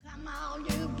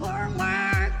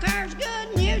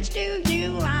secrets to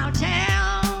you I'll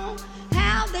tell,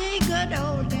 how the good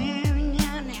old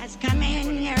Union has come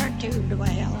in here to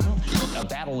dwell. A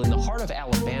battle in the heart of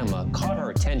Alabama caught our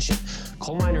attention.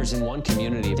 Coal miners in one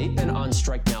community, they've been on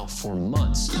strike now for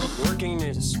months. Working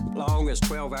as long as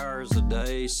 12 hours a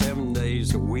day, 7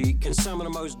 days a week, in some of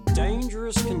the most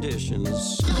dangerous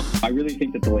conditions. I really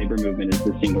think that the labor movement is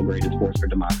the single greatest force for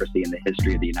democracy in the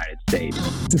history of the United States.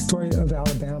 The story of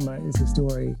Alabama is a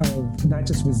story of not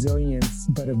just resilience,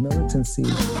 but of militancy.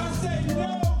 I say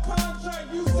no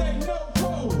contract, you say no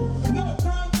code. No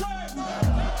contract, no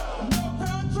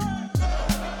contract.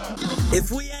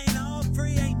 If we ain't all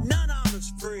free, ain't none of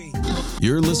us free.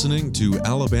 You're listening to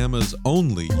Alabama's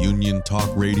only union talk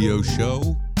radio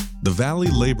show, The Valley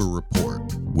Labor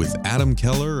Report, with Adam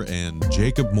Keller and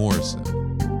Jacob Morrison.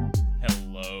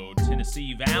 Hello,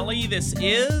 Tennessee Valley. This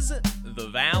is The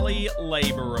Valley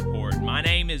Labor Report. My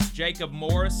name is Jacob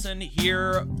Morrison,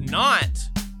 here not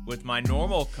with my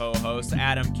normal co-host,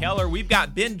 Adam Keller. We've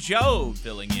got Ben Joe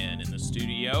filling in the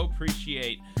studio.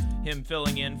 Appreciate him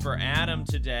filling in for Adam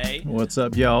today. What's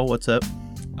up, y'all? What's up?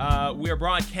 We are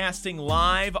broadcasting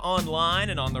live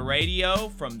online and on the radio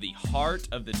from the heart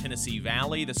of the Tennessee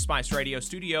Valley, the Spice Radio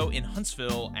studio in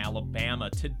Huntsville,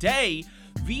 Alabama. Today,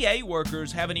 VA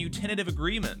workers have a new tentative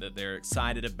agreement that they're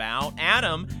excited about.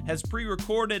 Adam has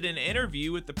pre-recorded an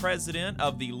interview with the president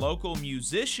of the local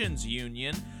musicians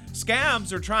union.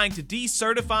 Scabs are trying to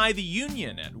decertify the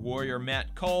union at Warrior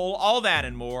Met Coal. All that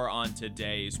and more on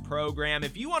today's program.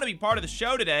 If you want to be part of the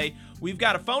show today, we've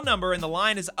got a phone number and the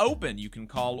line is open. You can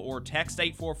call or text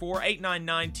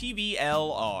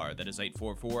 844-899-TVLR. That is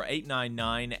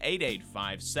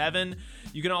 844-899-8857.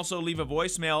 You can also leave a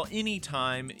voicemail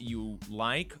anytime you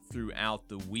like throughout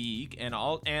the week. And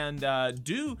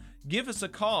do give us a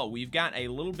call. We've got a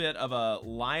little bit of a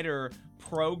lighter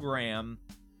program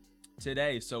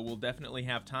today, so we'll definitely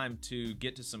have time to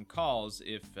get to some calls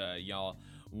if y'all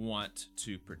want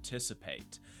to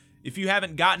participate. If you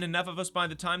haven't gotten enough of us by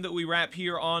the time that we wrap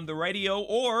here on the radio,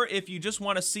 or if you just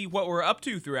want to see what we're up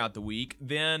to throughout the week,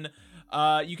 then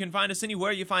you can find us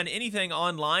anywhere you find anything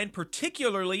online,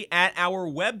 particularly at our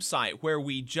website, where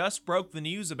we just broke the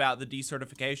news about the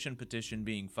decertification petition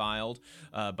being filed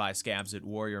by Scabs at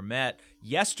Warrior Met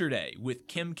yesterday, with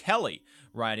Kim Kelly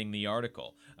writing the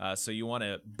article. So you want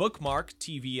to bookmark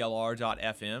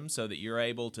TVLR.fm so that you're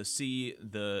able to see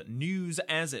the news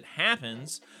as it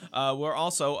happens. We're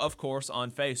also, of course,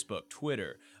 on Facebook,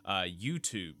 Twitter,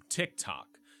 YouTube,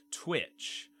 TikTok,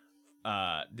 Twitch.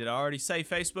 Did I already say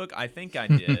Facebook? I think I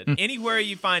did. Anywhere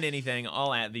you find anything,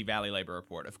 all at the Valley Labor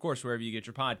Report. Of course, wherever you get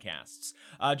your podcasts.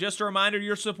 Just a reminder,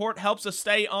 your support helps us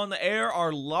stay on the air.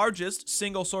 Our largest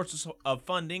single source of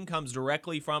funding comes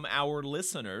directly from our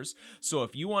listeners. So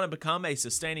if you want to become a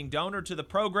sustaining donor to the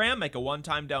program, make a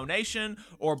one-time donation,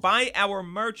 or buy our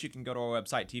merch, you can go to our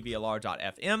website,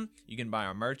 TVLR.fm. You can buy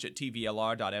our merch at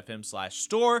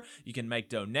TVLR.fm/store. You can make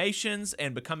donations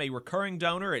and become a recurring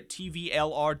donor at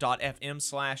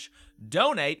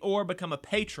TVLR.fm/donate, or become a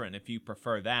patron if you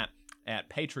prefer that at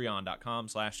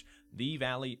patreon.com/The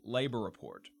Valley Labor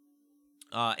Report.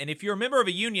 And if you're a member of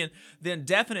a union, then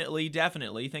definitely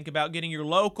think about getting your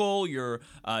local, your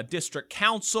district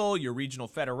council, your regional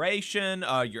federation,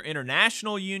 your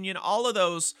international union. All of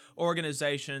those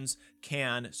organizations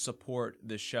can support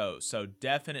the show. So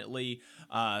definitely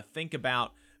think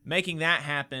about making that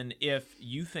happen if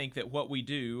you think that what we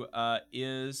do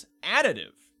is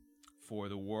additive for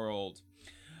the world.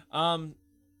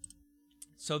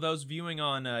 So those viewing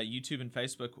on YouTube and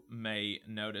Facebook may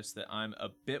notice that I'm a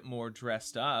bit more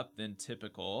dressed up than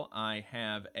typical. I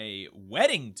have a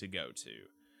wedding to go to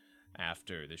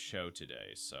after the show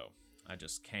today, so I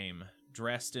just came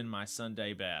dressed in my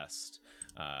Sunday best.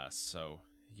 So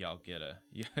y'all get a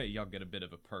bit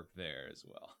of a perk there as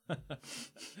well.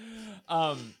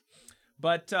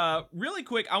 But really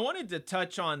quick, I wanted to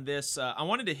touch on this. I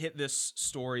wanted to hit this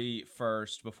story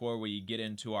first before we get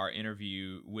into our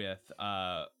interview with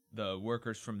the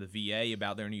workers from the VA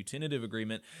about their new tentative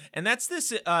agreement. And that's this,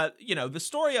 the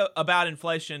story about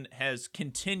inflation has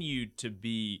continued to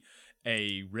be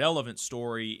a relevant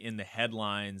story in the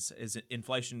headlines as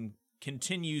inflation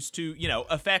continues to,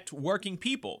 affect working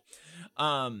people.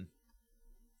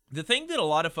 The thing that a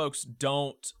lot of folks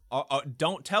don't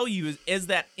tell you is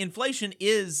that inflation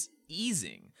is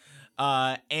easing.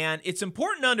 And it's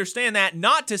important to understand that,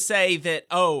 not to say that,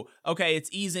 oh, okay,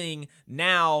 it's easing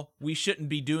now, we shouldn't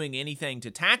be doing anything to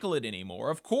tackle it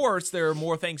anymore. Of course, there are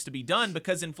more things to be done,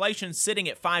 because inflation sitting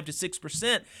at 5 to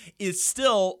 6% is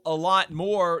still a lot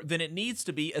more than it needs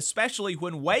to be, especially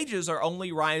when wages are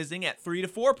only rising at 3 to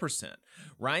 4%,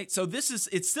 right? So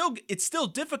it's still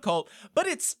difficult, but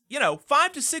it's,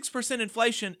 5 to 6%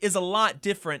 inflation is a lot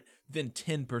different than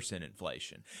 10%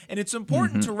 inflation. And it's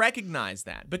important to recognize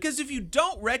that, because if you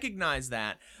don't recognize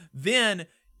that, then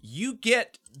you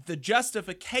get the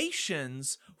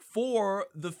justifications for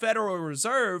the Federal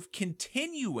Reserve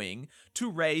continuing to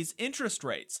raise interest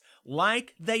rates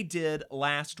like they did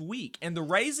last week. And the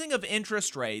raising of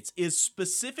interest rates is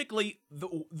specifically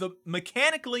the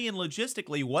mechanically and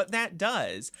logistically what that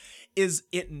does is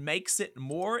it makes it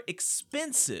more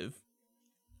expensive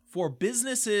for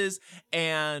businesses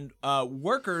and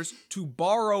workers to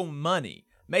borrow money.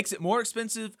 Makes it more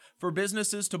expensive for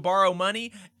businesses to borrow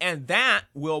money, and that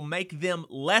will make them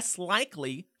less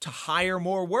likely to hire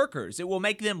more workers. It will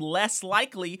make them less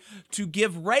likely to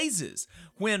give raises.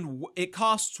 When it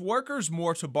costs workers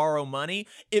more to borrow money,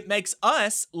 it makes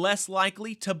us less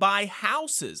likely to buy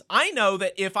houses. I know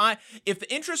that if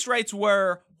the interest rates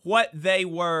were what they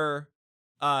were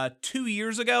 2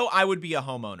 years ago, I would be a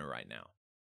homeowner right now.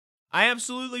 I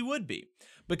absolutely would be,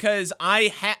 because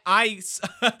I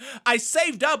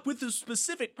saved up with a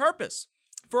specific purpose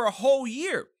for a whole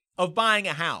year of buying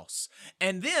a house.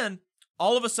 And then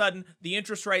all of a sudden the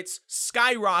interest rates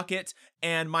skyrocket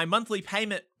and my monthly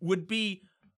payment would be,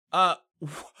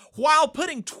 while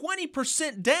putting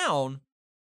 20% down,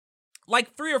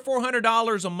 like $300 or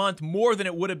 $400 a month more than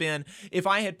it would have been if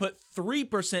I had put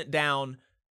 3% down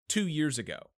 2 years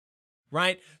ago,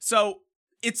 right? So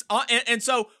and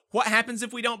so what happens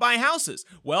if we don't buy houses?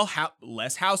 Well,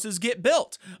 less houses get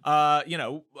built.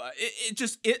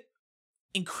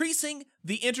 Increasing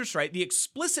the interest rate, the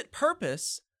explicit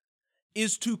purpose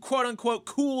is to quote unquote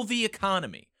cool the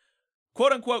economy.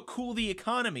 Quote unquote cool the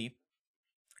economy.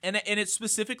 And it's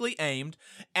specifically aimed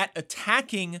at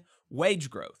attacking wage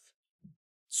growth.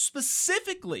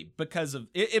 Specifically because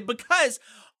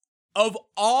of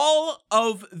all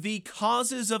of the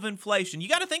causes of inflation. You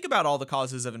got to think about all the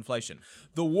causes of inflation.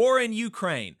 The war in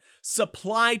Ukraine,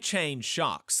 supply chain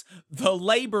shocks, the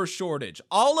labor shortage,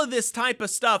 all of this type of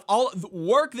stuff, all the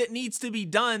work that needs to be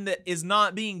done that is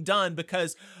not being done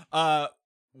because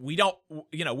we don't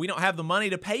have the money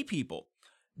to pay people.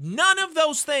 None of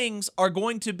those things are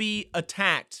going to be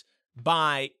attacked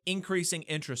by increasing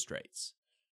interest rates.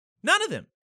 None of them.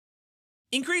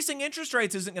 Increasing interest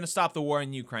rates isn't going to stop the war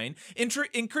in Ukraine.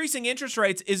 Increasing interest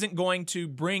rates isn't going to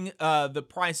bring the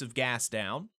price of gas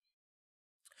down,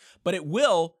 but it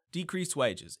will decrease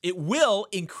wages. It will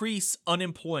increase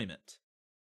unemployment.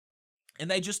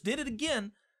 And they just did it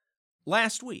again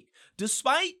last week,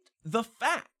 despite the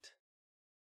fact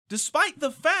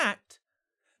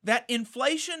that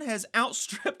inflation has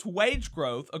outstripped wage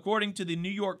growth, according to the New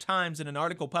York Times in an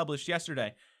article published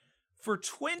yesterday, for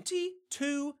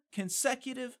 22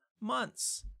 consecutive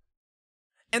months.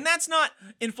 And that's not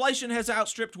inflation has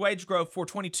outstripped wage growth for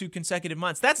 22 consecutive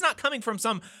months. That's not coming from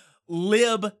some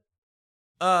lib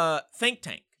think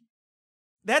tank.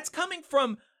 That's coming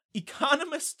from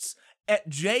economists at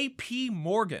J.P.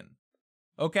 Morgan,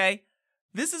 okay?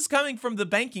 This is coming from the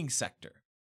banking sector.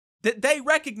 That they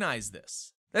recognize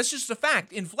this. That's just a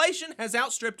fact. Inflation has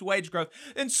outstripped wage growth.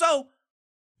 And so,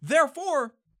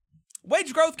 therefore,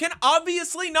 wage growth can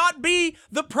obviously not be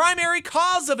the primary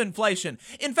cause of inflation.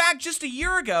 In fact, just a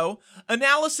year ago,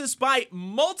 analysis by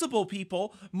multiple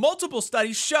people, multiple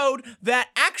studies showed that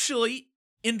actually,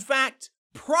 in fact,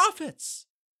 profits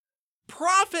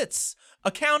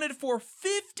accounted for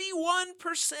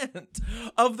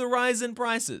 51% of the rise in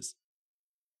prices.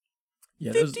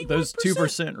 Yeah, those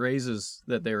 2% raises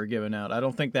that they were giving out, I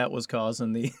don't think that was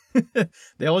causing the...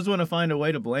 They always want to find a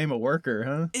way to blame a worker,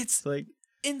 huh? It's like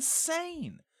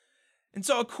insane. And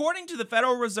so according to the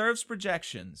Federal Reserve's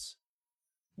projections,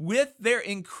 with their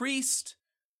increased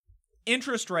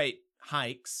interest rate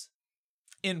hikes,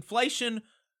 inflation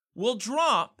will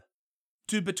drop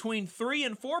to between 3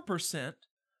 and 4%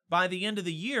 by the end of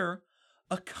the year,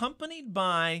 accompanied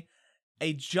by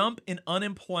a jump in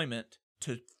unemployment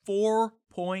to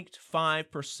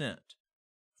 4.5%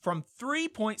 from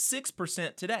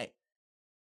 3.6% today.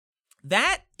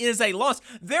 That is a loss.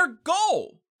 Their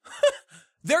goal,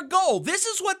 this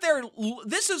is what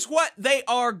they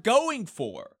are going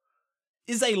for,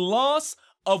 is a loss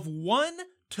of 1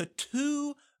 to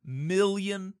 2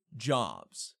 million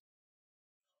jobs.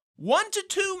 1 to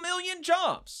 2 million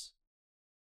jobs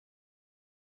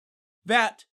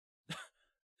that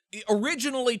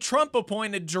originally Trump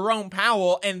appointed Jerome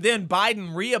Powell and then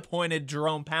Biden reappointed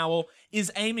Jerome Powell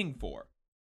is aiming for.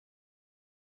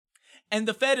 And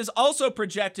the Fed is also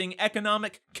projecting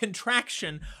economic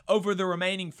contraction over the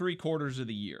remaining 3 quarters of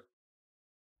the year.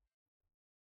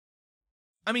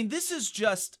 I mean, this is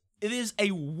just, it is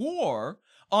a war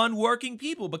on working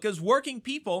people, because working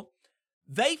people,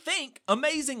 they think,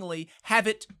 amazingly, have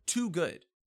it too good.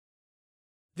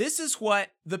 This is what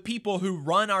the people who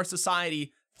run our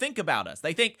society think about us.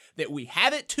 They think that we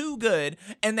have it too good,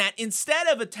 and that instead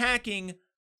of attacking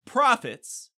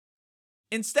profits,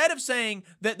 instead of saying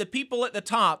that the people at the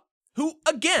top, who,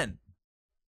 again,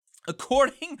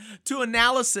 according to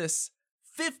analysis,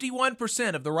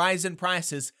 51% of the rise in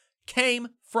prices came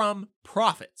from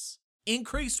profits,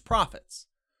 increased profits.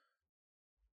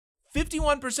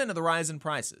 51% of the rise in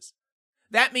prices.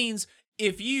 That means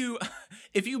if you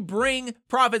bring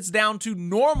profits down to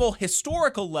normal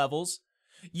historical levels,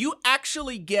 you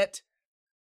actually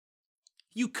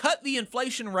you cut the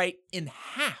inflation rate in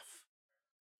half.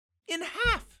 In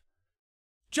half.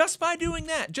 Just by doing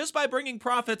that, just by bringing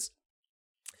profits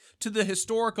to the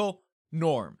historical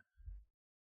norm.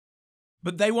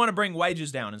 But they want to bring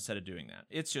wages down instead of doing that.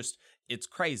 It's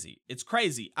crazy. It's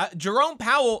crazy. Jerome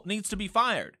Powell needs to be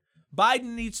fired.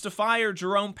 Biden needs to fire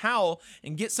Jerome Powell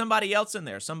and get somebody else in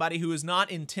there, somebody who is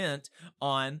not intent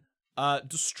on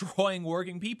destroying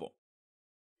working people.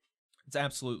 It's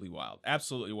absolutely wild.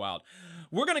 Absolutely wild.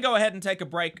 We're going to go ahead and take a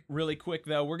break really quick,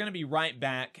 though. We're going to be right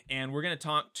back, and we're going to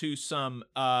talk to some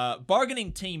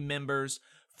bargaining team members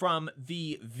from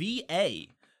the VA.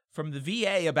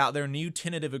 About their new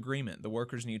tentative agreement, the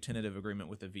workers' new tentative agreement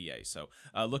with the VA. So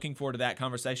looking forward to that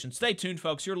conversation. Stay tuned,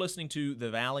 folks. You're listening to the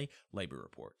Valley Labor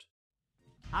Report.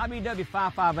 IBW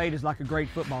 558 is like a great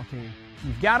football team.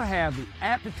 You've got to have the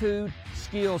aptitude,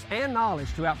 skills, and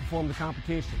knowledge to outperform the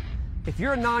competition. If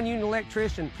you're a non-union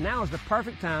electrician, now is the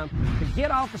perfect time to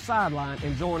get off the sideline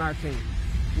and join our team.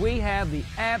 We have the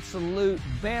absolute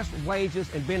best wages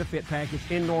and benefit package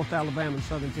in North Alabama and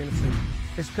Southern Tennessee.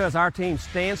 It's because our team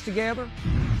stands together,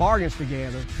 bargains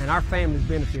together, and our families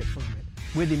benefit from it.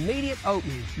 With immediate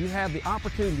openings, you have the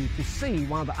opportunity to see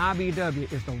why the IBW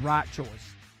is the right choice.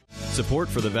 Support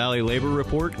for the Valley Labor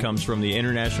Report comes from the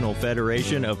International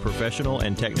Federation of Professional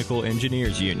and Technical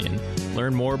Engineers Union.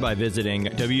 Learn more by visiting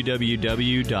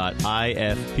www.ifpte.org.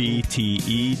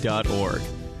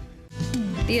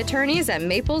 The attorneys at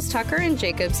Maples, Tucker &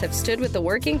 Jacobs have stood with the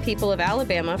working people of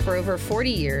Alabama for over 40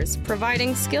 years,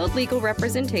 providing skilled legal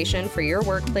representation for your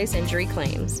workplace injury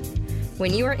claims.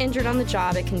 When you are injured on the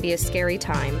job, it can be a scary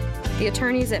time. The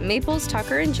attorneys at Maples,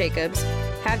 Tucker & Jacobs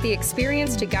have the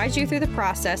experience to guide you through the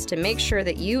process to make sure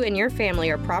that you and your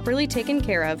family are properly taken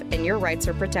care of and your rights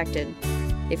are protected.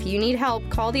 If you need help,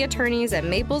 call the attorneys at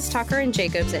Maples, Tucker &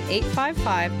 Jacobs at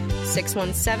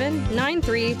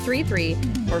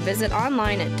 855-617-9333 or visit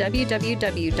online at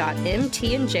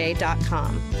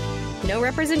www.mtnj.com. No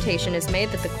representation is made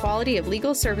that the quality of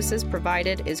legal services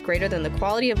provided is greater than the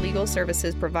quality of legal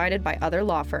services provided by other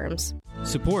law firms.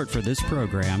 Support for this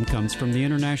program comes from the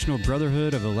International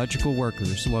Brotherhood of Electrical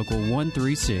Workers, Local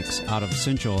 136 out of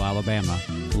Central Alabama.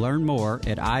 Learn more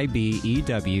at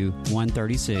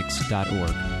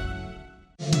ibew136.org.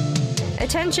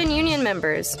 Attention union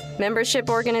members, membership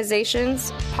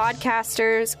organizations,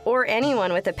 podcasters, or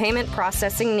anyone with a payment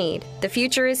processing need. The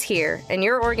future is here, and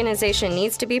your organization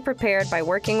needs to be prepared by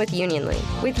working with Unionly.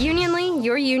 With Unionly,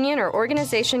 your union or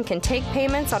organization can take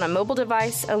payments on a mobile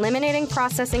device, eliminating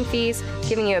processing fees,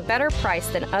 giving you a better price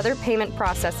than other payment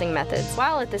processing methods,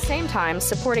 while at the same time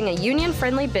supporting a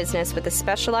union-friendly business with a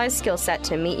specialized skill set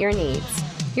to meet your needs.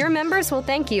 Your members will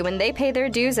thank you when they pay their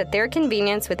dues at their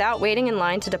convenience without waiting in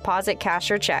line to deposit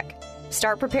cash or check.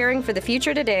 Start preparing for the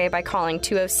future today by calling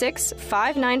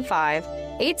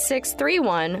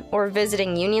 206-595-8631 or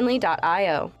visiting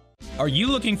unionly.io. Are you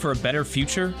looking for a better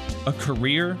future, a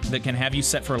career that can have you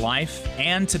set for life,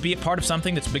 and to be a part of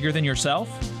something that's bigger than yourself?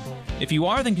 If you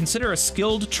are, then consider a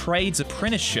skilled trades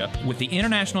apprenticeship with the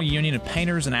International Union of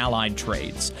Painters and Allied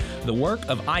Trades. The work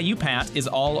of IUPAT is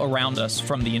all around us,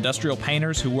 from the industrial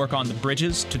painters who work on the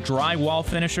bridges to drywall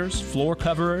finishers, floor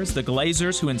coverers, the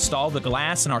glazers who install the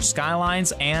glass in our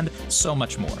skylines, and so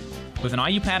much more. With an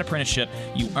IUPAT apprenticeship,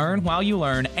 you earn while you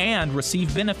learn and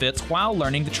receive benefits while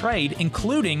learning the trade,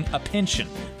 including a pension.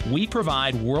 We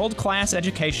provide world-class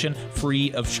education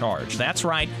free of charge. That's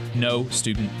right, no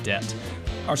student debt.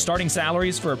 Our starting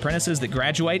salaries for apprentices that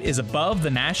graduate is above the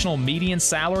national median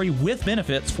salary with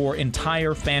benefits for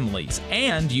entire families.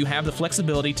 And you have the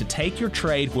flexibility to take your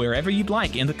trade wherever you'd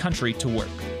like in the country to work.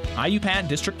 IUPAT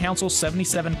District Council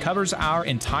 77 covers our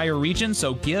entire region,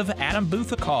 so give Adam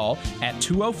Booth a call at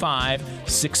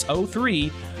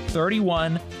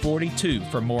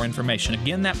 205-603-3142 for more information.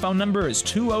 Again, that phone number is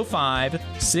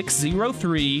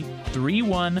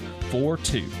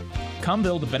 205-603-3142. Come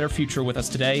build a better future with us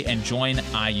today and join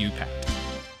IUPAT.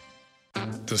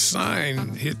 The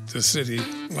sign hit the city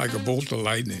like a bolt of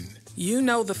lightning. You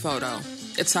know the photo.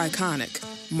 It's iconic.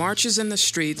 Marches in the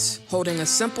streets, holding a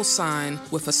simple sign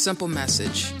with a simple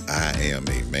message. I am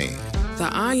a man. The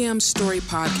I Am Story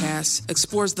podcast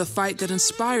explores the fight that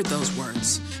inspired those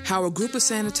words, how a group of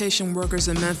sanitation workers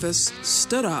in Memphis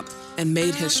stood up and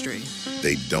made history.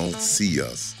 They don't see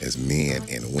us as men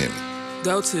and women.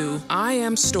 Go to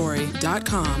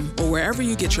IamStory.com or wherever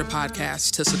you get your podcasts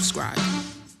to subscribe.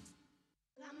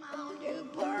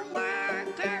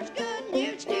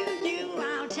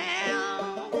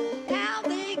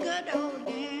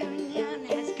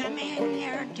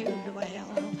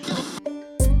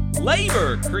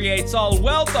 Labor creates all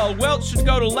wealth should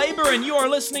go to labor, and you are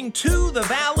listening to the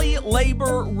Valley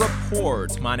Labor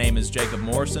Report. My name is Jacob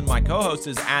Morrison. My co-host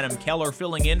is Adam Keller.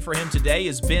 Filling in for him today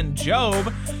is Ben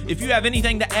Job. If you have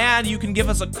anything to add, you can give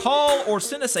us a call or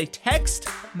send us a text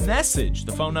message.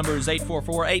 The phone number is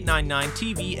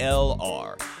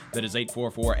 844-899-TVLR. That is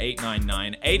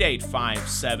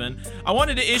 844-899-8857. I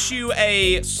wanted to issue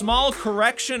a small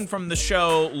correction from the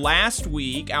show last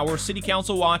week. Our city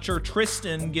council watcher,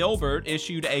 Tristan Gilbert,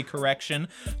 issued a correction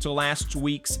to last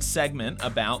week's segment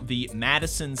about the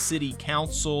Madison City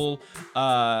Council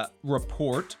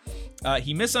report.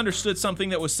 He misunderstood something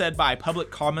that was said by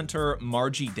public commenter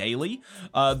Margie Daly.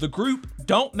 The group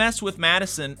Don't Mess with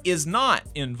Madison is not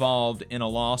involved in a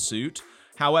lawsuit.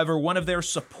 However, one of their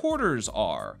supporters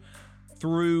are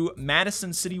through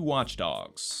Madison City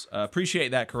Watchdogs. Appreciate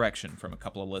that correction from a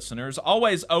couple of listeners.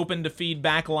 Always open to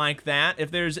feedback like that.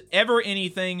 If there's ever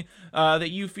anything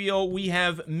that you feel we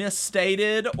have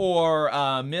misstated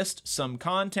or missed some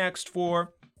context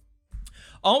for,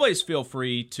 always feel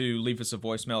free to leave us a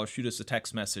voicemail or shoot us a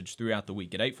text message throughout the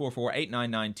week at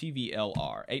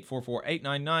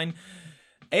 844-899-TVLR,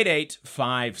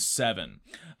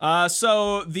 844-899-8857.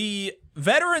 So the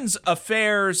Veterans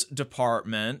Affairs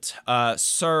Department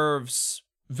serves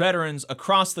veterans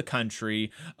across the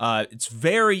country. It's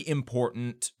very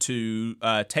important to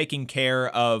taking care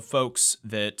of folks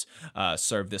that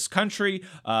serve this country,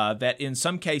 that in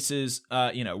some cases,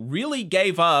 really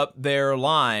gave up their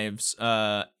lives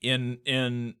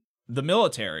in the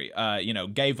military,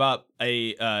 gave up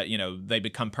they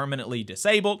become permanently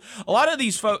disabled. A lot of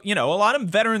these folks, a lot of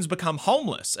veterans become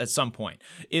homeless at some point.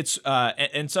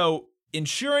 And so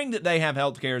ensuring that they have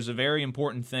health care is a very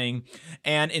important thing,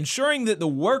 and ensuring that the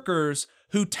workers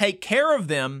who take care of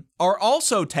them are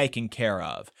also taken care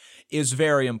of is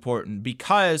very important,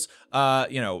 because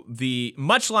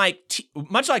much like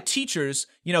teachers,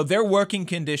 their working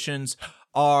conditions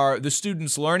are the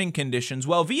students' learning conditions.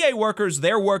 Well, VA workers,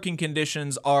 their working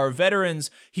conditions are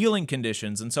veterans' healing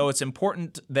conditions, and so it's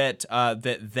important that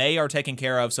that they are taken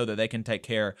care of so that they can take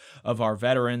care of our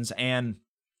veterans. And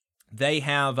they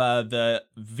have the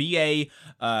VA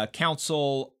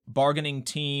Council bargaining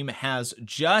team has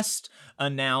just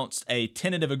announced a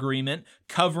tentative agreement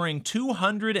covering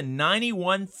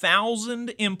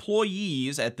 291,000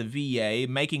 employees at the VA,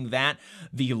 making that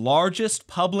the largest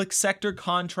public sector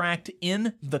contract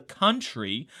in the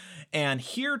country. And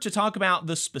here to talk about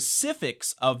the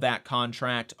specifics of that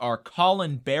contract are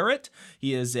Colin Barrett.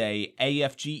 He is a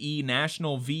AFGE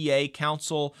National VA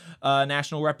Council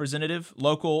National Representative,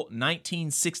 Local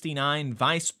 1969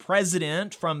 Vice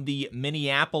President from the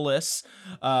Minneapolis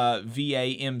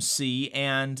VAMC,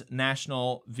 and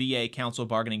National VA Council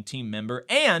Bargaining Team member,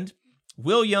 and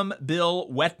William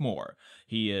Bill Wetmore.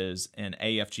 He is an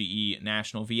AFGE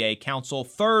National VA Council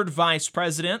 3rd Vice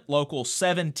President, Local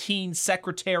 17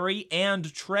 Secretary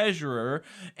and Treasurer,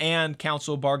 and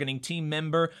Council Bargaining Team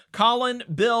member. Colin,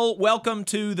 Bill, welcome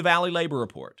to the Valley Labor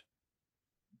Report.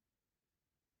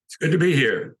 It's good to be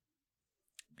here.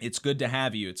 It's good to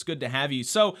have you. It's good to have you.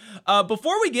 So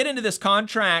before we get into this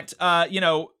contract,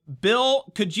 Bill,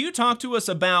 could you talk to us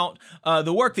about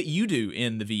the work that you do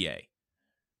in the VA?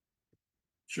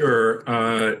 Sure.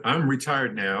 I'm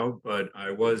retired now, but I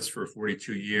was for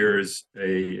 42 years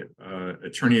a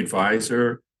attorney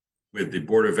advisor with the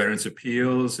Board of Veterans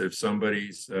Appeals. If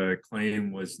somebody's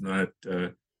claim was not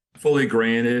fully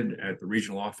granted at the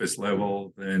regional office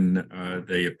level, then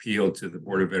they appealed to the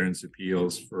Board of Veterans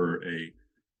Appeals for a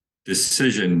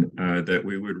decision that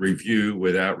we would review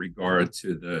without regard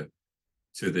to the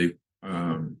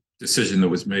decision that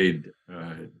was made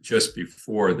just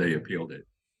before they appealed it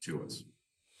to us.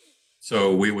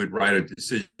 So we would write a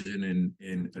decision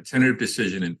in a tentative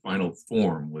decision in final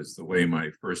form was the way my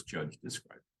first judge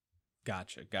described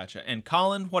it. Gotcha. And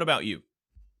Colin, what about you?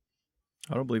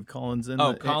 I don't believe Colin's in.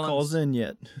 Calls in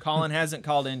yet. Colin hasn't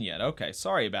called in yet. Okay,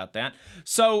 sorry about that.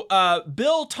 So,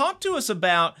 Bill, talk to us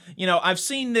about, I've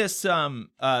seen this, the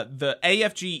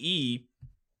AFGE.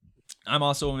 I'm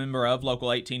also a member of Local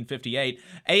 1858.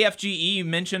 AFGE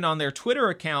mentioned on their Twitter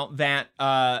account that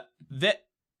that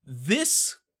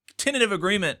this tentative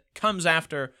agreement comes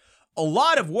after a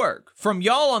lot of work from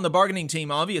y'all on the bargaining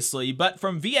team, obviously, but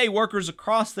from VA workers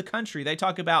across the country. They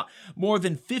talk about more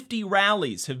than 50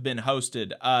 rallies have been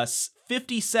hosted,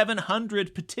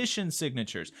 5,700 petition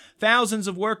signatures, thousands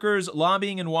of workers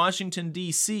lobbying in Washington,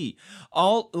 D.C.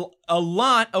 A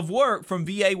lot of work from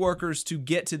VA workers to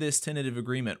get to this tentative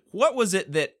agreement. What was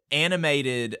it that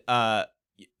animated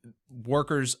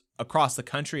workers across the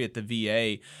country at the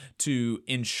VA to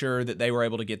ensure that they were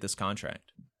able to get this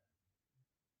contract?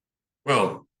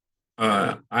 Well,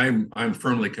 I'm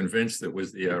firmly convinced it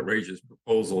was the outrageous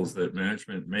proposals that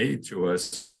management made to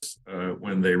us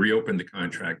when they reopened the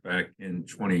contract back in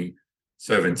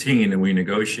 2017, and we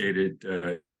negotiated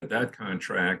that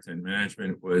contract, and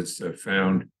management was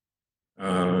found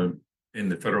in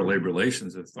the Federal Labor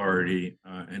Relations Authority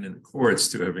and in the courts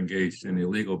to have engaged in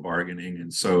illegal bargaining.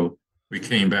 And so we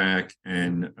came back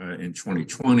and in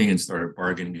 2020 and started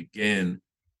bargaining again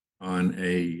on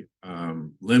a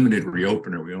limited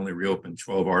reopener. We only reopened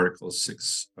 12 articles,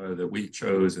 6 that we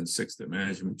chose and 6 that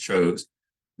management chose.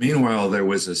 Meanwhile, there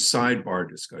was a sidebar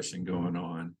discussion going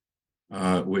on,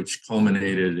 which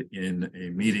culminated in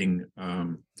a meeting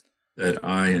that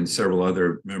I and several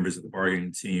other members of the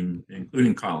bargaining team,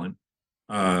 including Colin,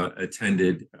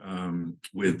 attended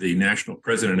with the national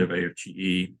president of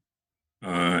AFGE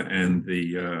and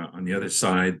on the other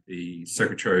side, the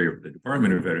secretary of the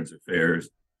Department of Veterans Affairs,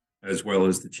 as well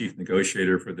as the chief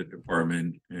negotiator for the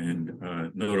department and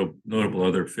notable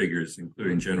other figures,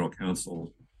 including general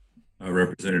counsel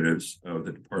representatives of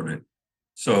the department.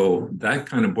 So that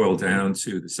kind of boiled down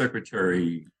to the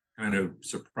secretary kind of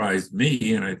surprised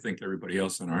me, and I think everybody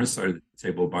else on our side of the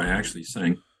table, by actually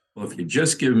saying, well, if you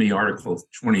just give me Article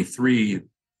 23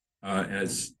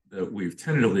 as that we've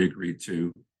tentatively agreed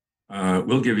to,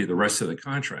 we'll give you the rest of the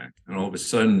contract. And all of a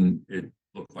sudden, it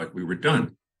looked like we were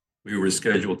done. We were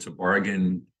scheduled to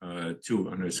bargain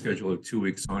on a schedule of 2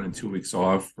 weeks on and 2 weeks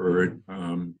off for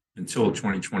until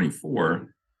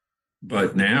 2024.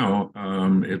 But now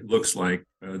it looks like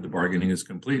the bargaining is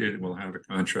completed and we'll have a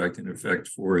contract in effect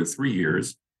for 3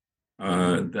 years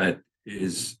that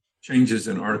is changes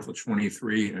in Article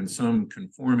 23 and some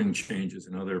conforming changes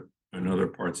in other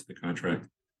parts of the contract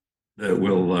that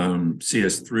will see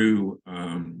us through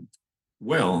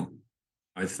well.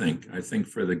 I think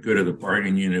for the good of the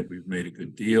bargaining unit, we've made a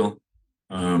good deal.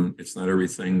 It's not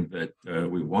everything that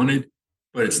we wanted,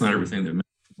 but it's not everything that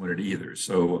wanted either.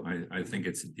 So I think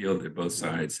it's a deal that both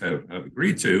sides have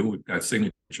agreed to. We've got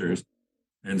signatures.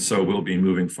 And so we'll be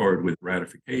moving forward with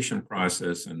ratification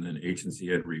process and then agency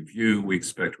head review. We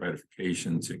expect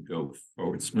ratification to go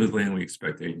forward smoothly, and we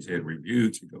expect agency head review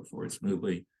to go forward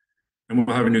smoothly. And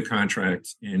we'll have a new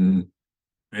contract in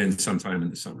sometime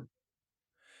in the summer.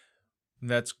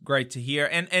 That's great to hear.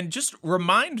 And just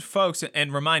remind folks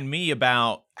and remind me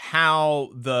about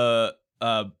how the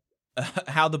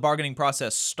bargaining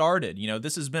process started.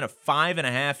 This has been a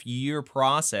 5.5-year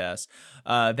process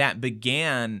that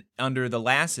began under the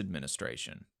last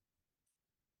administration.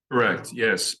 Correct.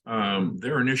 Yes.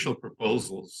 Their initial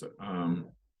proposals,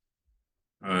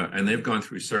 and they've gone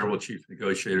through several chief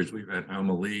negotiators. We've had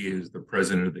Alma Lee, who's the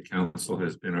president of the council,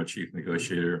 has been our chief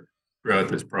negotiator throughout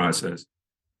this process.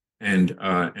 And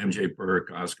MJ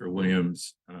Burke, Oscar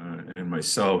Williams, and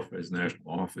myself as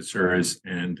national officers.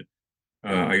 And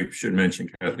I should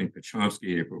mention Kathleen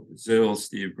Pachomsky, April Brazil,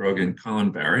 Steve Grogan, Colin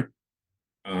Barrett,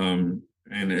 and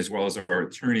as well as our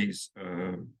attorneys,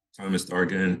 Thomas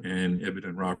Dargan and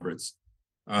Ibiden Roberts.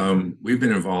 We've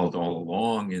been involved all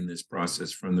along in this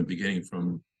process from the beginning,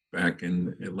 from back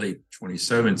in late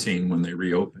 2017 when they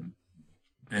reopened.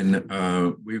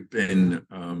 And we've been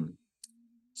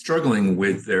struggling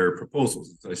with their proposals.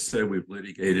 As I said, we've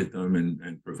litigated them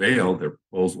and prevailed. Their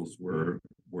proposals were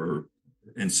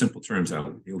in simple terms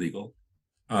out illegal.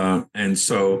 And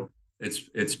so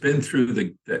it's been through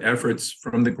the efforts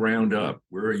from the ground up.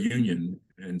 We're a union,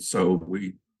 and so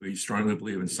we strongly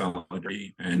believe in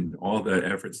solidarity and all the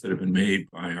efforts that have been made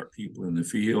by our people in the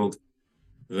field,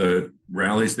 the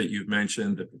rallies that you've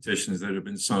mentioned, the petitions that have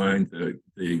been signed,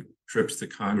 the trips to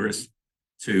Congress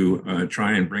to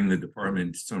try and bring the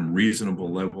department some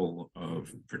reasonable level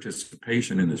of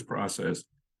participation in this process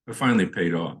have finally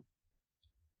paid off.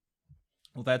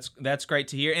 Well, that's great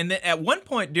to hear. And at one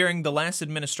point during the last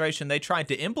administration, they tried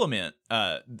to implement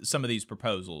some of these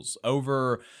proposals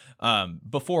over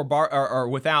before or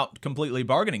without completely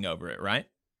bargaining over it, right?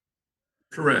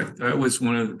 Correct. That was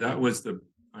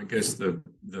I guess the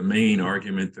main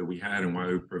argument that we had and why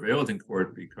we prevailed in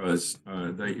court, because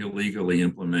they illegally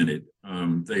implemented.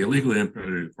 They illegally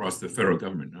implemented across the federal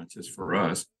government, not just for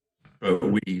us, but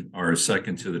we are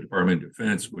second to the Department of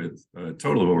Defense with a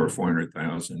total of over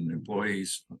 400,000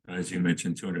 employees. As you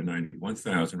mentioned,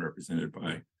 291,000 represented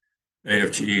by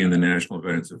AFGE and the National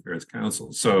Veterans Affairs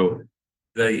Council. So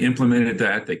they implemented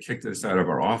that. They kicked us out of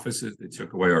our offices. They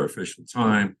took away our official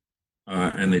time.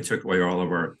 And they took away all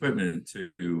of our equipment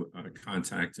to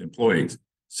contact employees.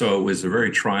 So it was a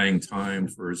very trying time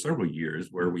for several years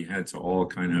where we had to all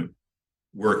kind of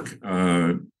work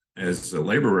as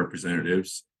labor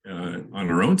representatives on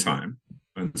our own time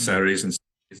on Saturdays and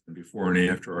Sundays, and before and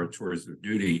after our tours of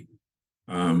duty.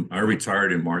 I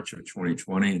retired in March of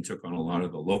 2020 and took on a lot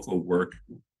of the local work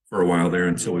for a while there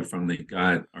until we finally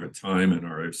got our time and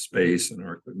our space and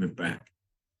our equipment back.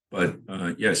 But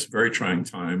yes, very trying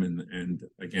time. And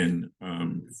again,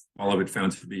 all of it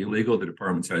found to be illegal. The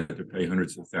departments had to pay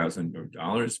hundreds of thousands of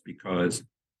dollars because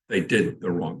they did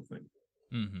the wrong thing.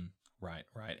 Mm-hmm.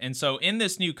 Right. And so in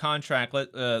this new contract,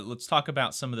 let's talk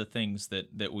about some of the things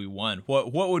that we won.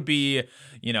 What would be,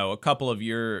 a couple of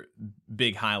your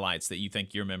big highlights that you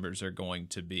think your members are going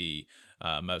to be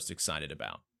most excited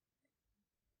about?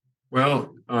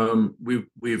 Well,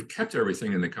 we've kept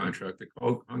everything in the contract. The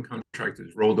contract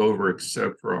is rolled over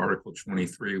except for Article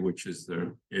 23, which is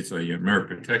it's a merit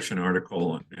protection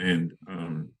article, and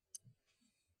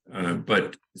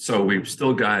but so we're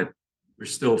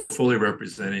still fully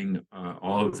representing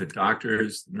all of the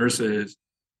doctors, nurses,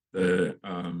 the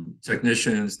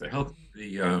technicians, all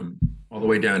the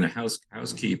way down to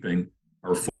housekeeping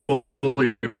are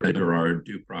fully under our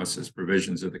due process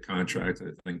provisions of the contract. I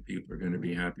think people are going to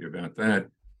be happy about that.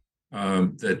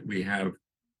 That we have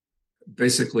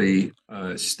basically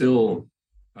still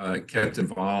kept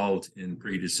involved in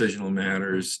pre-decisional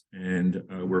matters, and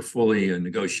we're fully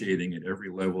negotiating at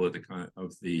every level of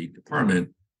the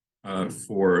department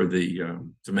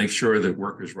to make sure that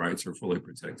workers' rights are fully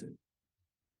protected.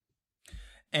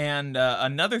 And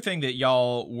another thing that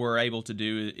y'all were able to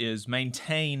do is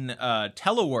maintain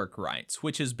telework rights,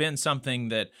 which has been something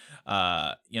that,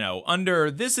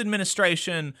 under this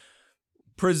administration,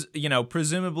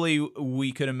 presumably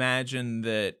we could imagine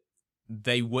that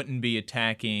they wouldn't be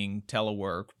attacking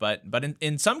telework, but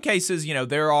in some cases,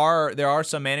 there are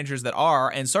some managers that are,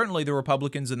 and certainly the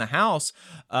Republicans in the House,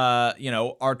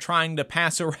 are trying to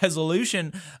pass a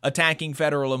resolution attacking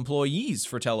federal employees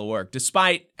for telework,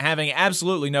 despite having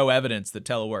absolutely no evidence that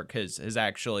telework has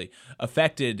actually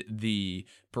affected the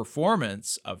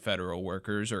performance of federal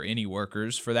workers or any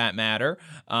workers for that matter.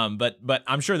 But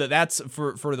I'm sure that's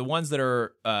for the ones that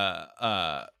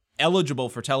are eligible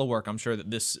for telework. I'm sure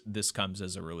that this comes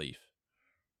as a relief.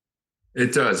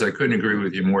 It does. I couldn't agree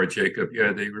with you more, Jacob.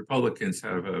 Yeah, the Republicans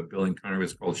have a bill in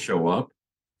Congress called Show Up.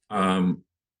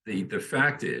 The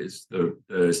fact is,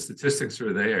 the statistics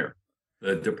are there.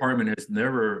 The department has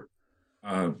never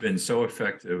been so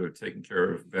effective at taking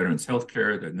care of veterans' health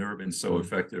care. They've never been so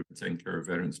effective at taking care of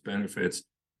veterans' benefits.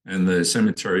 And the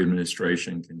Cemetery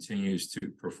Administration continues to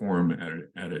perform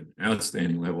at an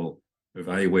outstanding level.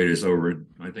 Evaluators over,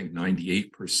 I think,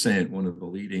 98%, one of the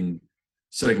leading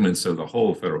segments of the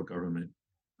whole federal government.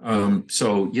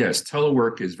 So yes,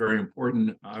 telework is very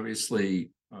important.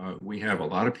 Obviously, we have a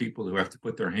lot of people who have to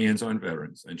put their hands on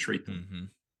veterans and treat them.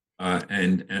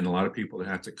 And a lot of people that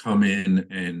have to come in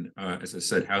and, as I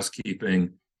said,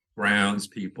 housekeeping, grounds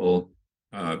people,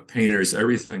 painters,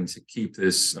 everything to keep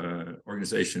this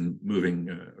organization moving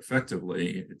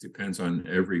effectively. It depends on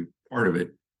every part of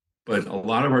it. But a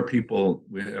lot of our people,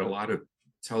 we had a lot of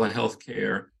telehealth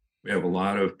care. We have a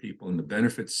lot of people in the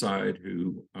benefits side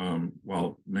who,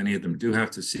 while many of them do have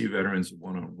to see veterans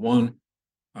one-on-one,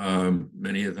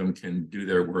 many of them can do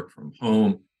their work from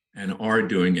home and are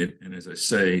doing it. And as I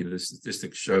say, the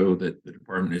statistics show that the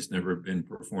department has never been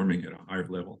performing at a higher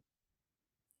level.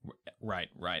 Right.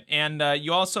 And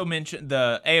you also mentioned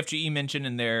the AFGE mentioned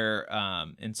in their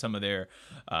in some of their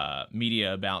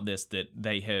media about this that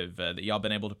they have that y'all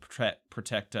been able to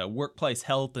protect workplace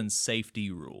health and safety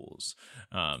rules.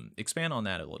 Expand on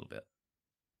that a little bit.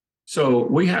 So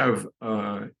we have,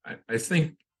 I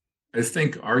think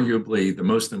arguably the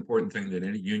most important thing that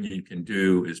any union can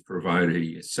do is provide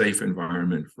a safe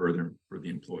environment for the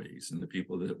employees and the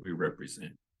people that we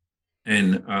represent.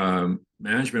 And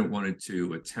management wanted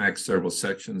to attack several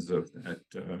sections of that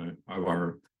of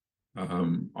our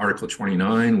Article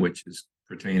 29, which is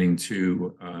pertaining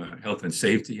to health and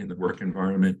safety in the work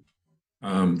environment.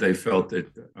 They felt that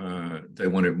they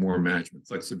wanted more management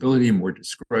flexibility, more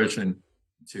discretion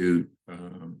to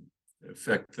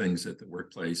affect things at the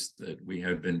workplace that we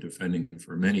have been defending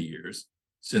for many years,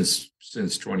 since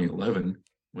 2011,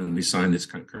 when we signed this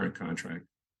current contract.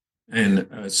 And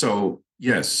so,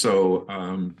 yes, so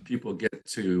people get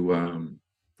to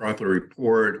properly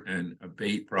report and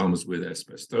abate problems with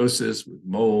asbestosis, with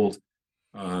mold.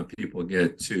 People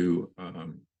get to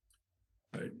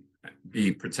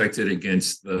be protected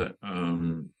against the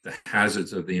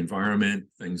hazards of the environment,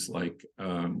 things like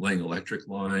laying electric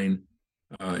line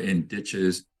in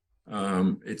ditches.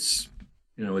 It's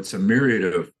a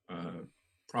myriad of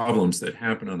problems that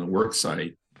happen on the work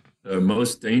site. The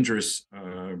most dangerous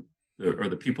or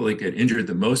the people that get injured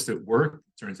the most at work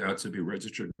turns out to be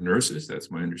registered nurses.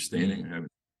 That's my understanding. I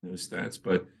haven't those stats,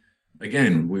 but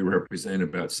again, we represent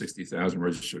about 60,000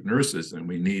 registered nurses, and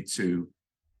we need to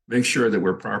make sure that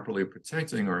we're properly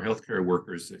protecting our healthcare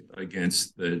workers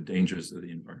against the dangers of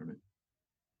the environment.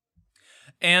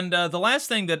 And the last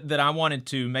thing that I wanted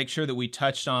to make sure that we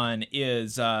touched on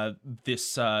is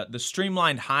the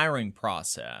streamlined hiring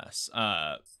process.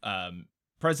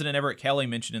 President Everett Kelly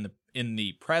mentioned in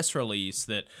the press release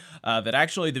that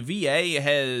actually the VA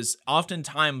has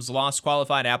oftentimes lost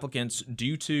qualified applicants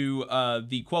due to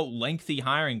the quote lengthy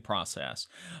hiring process.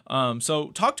 So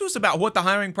talk to us about what the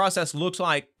hiring process looks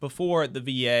like before the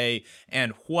VA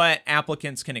and what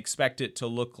applicants can expect it to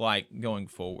look like going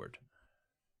forward.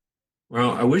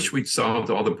 Well, I wish we'd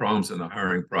solved all the problems in the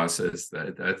hiring process.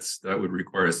 That would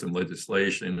require some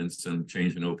legislation and some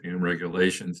change in OPM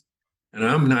regulations. And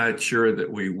I'm not sure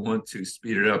that we want to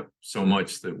speed it up so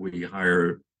much that we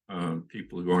hire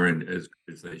people who aren't as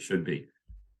good as they should be.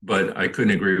 But I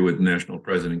couldn't agree with National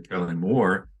President Kelly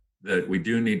more that we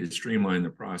do need to streamline the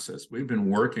process. We've been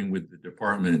working with the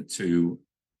department to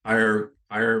hire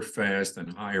fast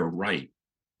and hire right.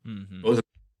 Mm-hmm. Both of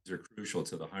these are crucial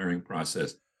to the hiring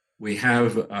process. We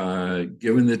have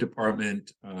given the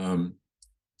department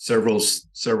several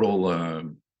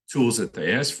tools that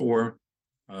they asked for.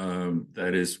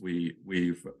 That is,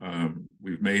 we've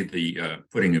made the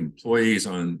putting employees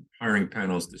on hiring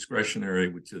panels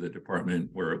discretionary to the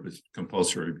department where it was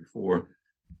compulsory before.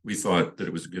 We thought that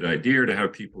it was a good idea to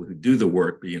have people who do the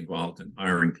work be involved in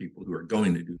hiring people who are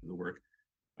going to do the work.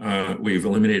 We've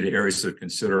eliminated areas of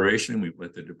consideration. We've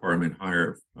let the department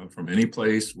hire from any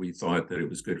place. We thought that it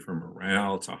was good for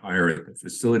morale to hire at the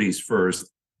facilities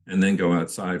first and then go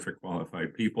outside for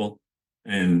qualified people.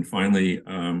 And finally,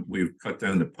 we've cut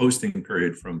down the posting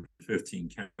period from 15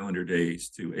 calendar days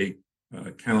to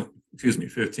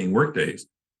 15 work days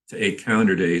to 8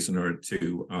 calendar days in order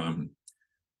to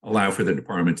allow for the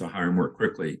department to hire more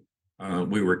quickly.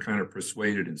 We were kind of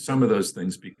persuaded in some of those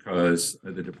things because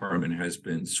the department has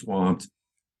been swamped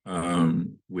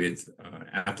with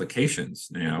applications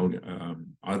now.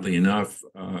 Oddly enough,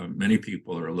 many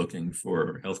people are looking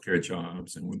for healthcare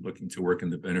jobs, and we're looking to work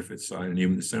in the benefits side and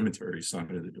even the cemetery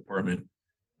side of the department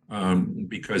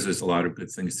because there's a lot of good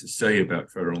things to say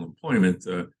about federal employment.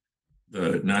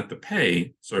 Not the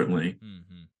pay, certainly.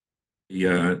 Mm-hmm.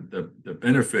 The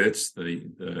benefits,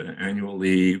 the annual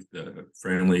leave, the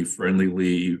friendly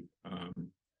leave,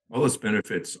 all those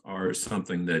benefits are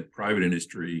something that private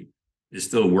industry is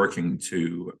still working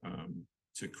to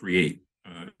create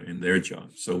in their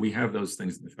jobs. So we have those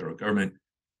things in the federal government,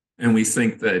 and we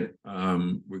think that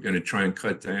we're going to try and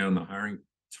cut down the hiring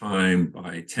time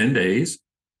by 10 days.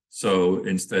 So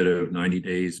instead of 90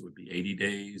 days, it would be 80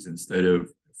 days. Instead of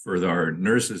for our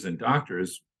nurses and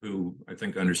doctors, who I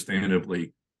think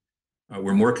understandably,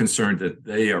 we're more concerned that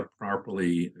they are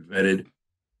properly vetted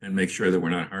and make sure that we're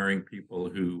not hiring people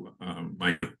who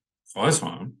might cause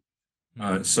harm.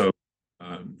 So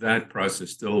that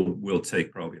process still will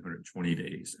take probably 120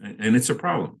 days, and it's a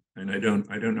problem. And I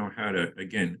don't know how to,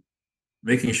 again,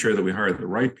 making sure that we hire the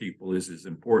right people is as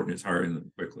important as hiring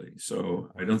them quickly.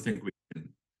 So I don't think we can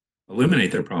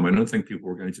eliminate that problem. I don't think people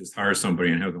are going to just hire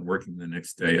somebody and have them working the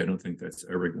next day. I don't think that's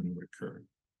ever going to occur.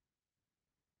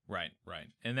 Right.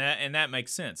 And that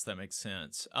makes sense.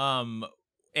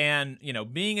 And,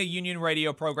 being a union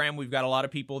radio program, we've got a lot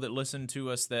of people that listen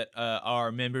to us that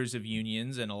are members of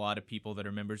unions and a lot of people that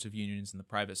are members of unions in the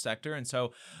private sector. And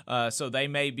so they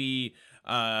may be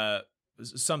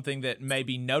something that may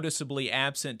be noticeably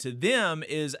absent to them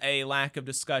is a lack of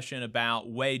discussion about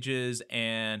wages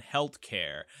and health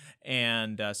care.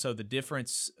 And so the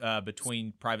difference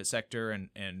between private sector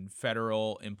and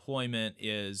federal employment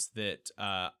is that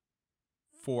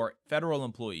for federal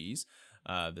employees,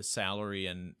 the salary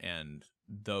and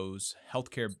those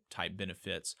healthcare type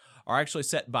benefits are actually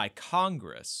set by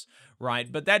Congress, right?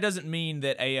 But that doesn't mean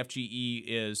that AFGE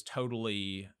is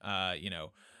totally,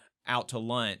 out to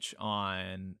lunch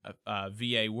on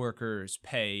VA workers'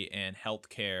 pay and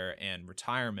healthcare and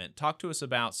retirement. Talk to us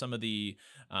about some of the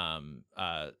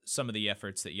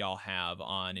efforts that y'all have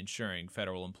on ensuring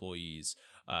federal employees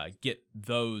get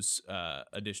those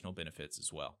additional benefits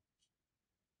as well.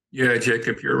 Yeah,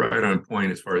 Jacob, you're right on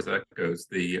point as far as that goes.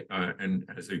 And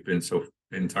as we've been so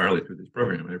entirely through this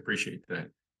program, I appreciate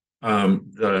that.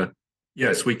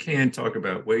 Yes, we can talk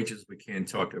about wages. We can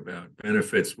talk about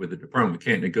benefits with the department. We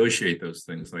can't negotiate those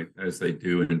things like as they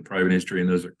do in private industry, and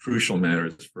those are crucial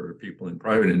matters for people in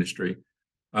private industry.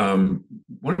 One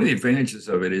of the advantages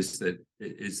of it is that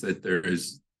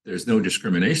there's no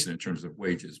discrimination in terms of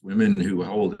wages. Women who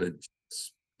hold a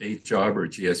GS-8 job or a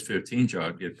GS-15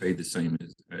 job get paid the same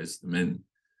as the men.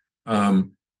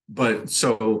 But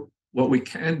so what we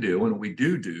can do, and we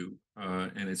do,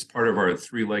 and it's part of our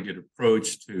three-legged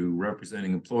approach to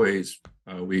representing employees,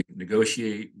 we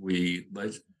negotiate, we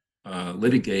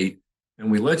litigate,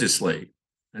 and we legislate.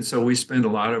 And so we spend a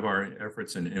lot of our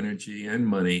efforts and energy and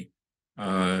money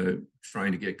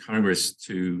trying to get Congress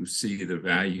to see the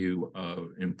value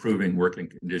of improving working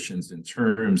conditions in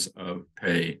terms of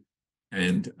pay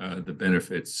and the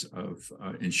benefits of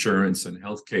insurance and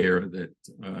health care that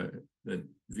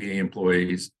VA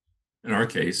employees, in our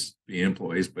case, VA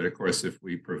employees, but of course, if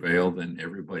we prevail, then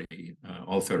everybody,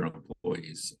 all federal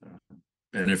employees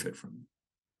benefit from it.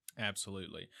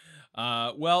 Absolutely.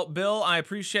 Well, Bill, I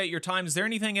appreciate your time. Is there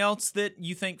anything else that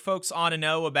you think folks ought to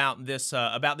know about this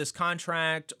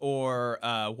contract, or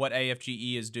what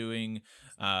AFGE is doing,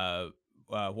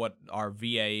 what our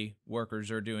VA workers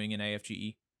are doing in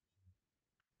AFGE?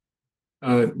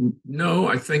 No,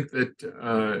 I think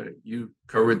that you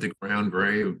covered the ground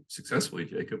very successfully,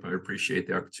 Jacob. I appreciate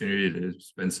the opportunity to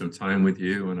spend some time with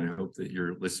you, and I hope that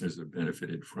your listeners have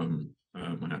benefited from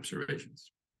my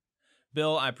observations.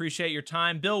 Bill, I appreciate your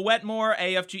time. Bill Wetmore,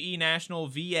 AFGE National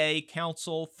VA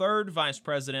Council, 3rd Vice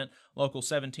President, Local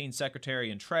 17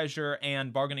 Secretary and Treasurer,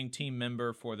 and bargaining team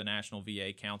member for the National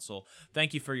VA Council.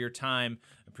 Thank you for your time.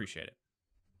 Appreciate it.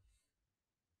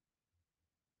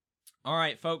 All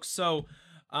right, folks, so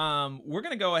we're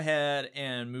going to go ahead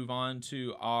and move on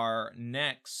to our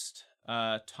next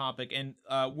topic, and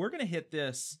we're going to hit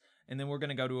this, and then we're going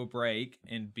to go to a break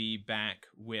and be back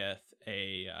with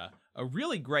a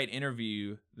really great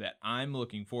interview that I'm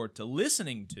looking forward to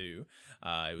listening to.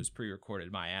 It was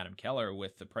pre-recorded by Adam Keller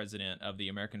with the president of the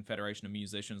American Federation of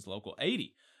Musicians Local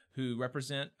 80, who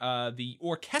represent the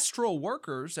orchestral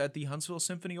workers at the Huntsville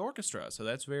Symphony Orchestra. So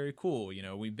that's very cool. You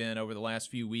know, we've been over the last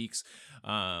few weeks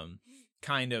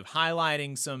kind of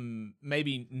highlighting some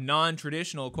maybe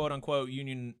non-traditional quote-unquote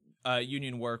union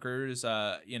workers.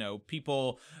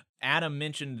 People. Adam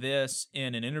mentioned this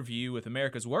in an interview with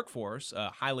America's Workforce.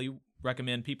 Highly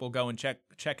recommend people go and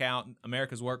check out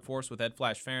America's Workforce with Ed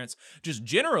Flash Ferentz, just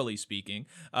generally speaking.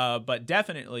 But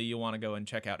definitely you want to go and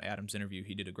check out Adam's interview.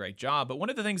 He did a great job. But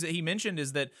one of the things that he mentioned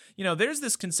is that, there's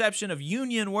this conception of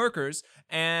union workers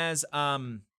as,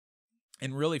 and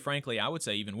really frankly, I would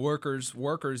say even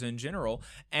workers in general,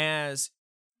 as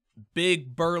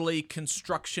big, burly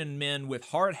construction men with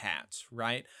hard hats,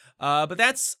 right? But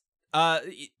that's,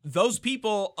 those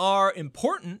people are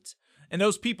important, and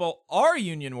those people are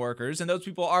union workers, and those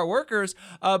people are workers,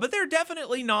 but they're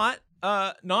definitely not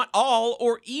all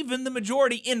or even the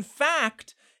majority. In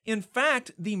fact,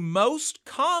 the most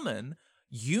common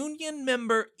union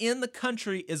member in the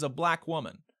country is a black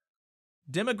woman.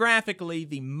 Demographically,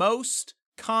 the most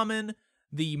common,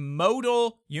 the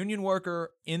modal union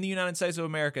worker in the United States of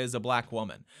America is a black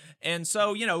woman. And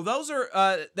so, those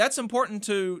are, that's important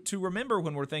to remember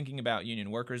when we're thinking about union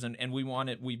workers. And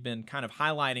we've been kind of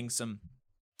highlighting some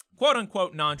quote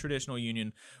unquote non-traditional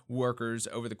union workers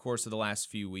over the course of the last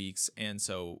few weeks. And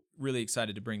so really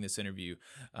excited to bring this interview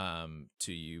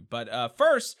to you. But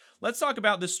first, let's talk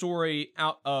about this story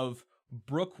out of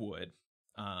Brookwood.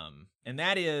 And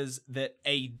that is that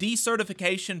a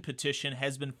decertification petition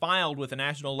has been filed with the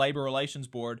National Labor Relations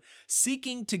Board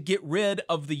seeking to get rid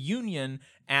of the union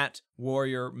at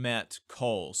Warrior Met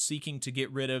Coal, seeking to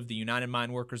get rid of the United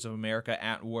Mine Workers of America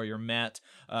at Warrior Met.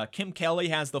 Kim Kelly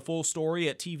has the full story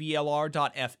at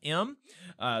TVLR.fm,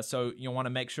 so you'll want to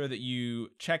make sure that you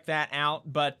check that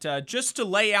out. But just to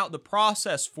lay out the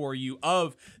process for you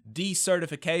of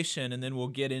decertification, and then we'll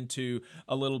get into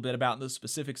a little bit about the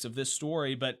specifics of this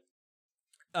story, but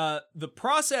the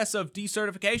process of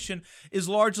decertification is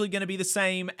largely going to be the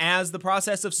same as the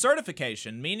process of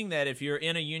certification, meaning that if you're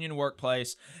in a union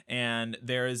workplace and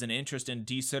there is an interest in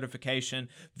decertification,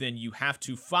 then you have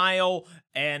to file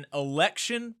an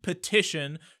election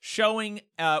petition showing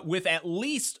with at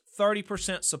least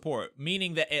 30% support,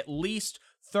 meaning that at least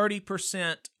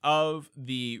 30% of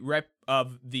the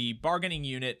bargaining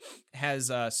unit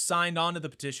has signed on to the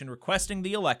petition requesting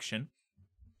the election.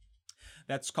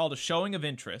 That's called a showing of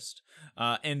interest.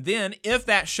 And then if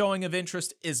that showing of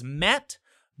interest is met,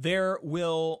 there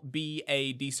will be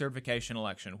a decertification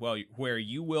election where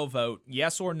you will vote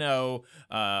yes or no.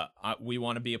 We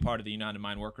want to be a part of the United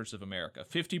Mine Workers of America.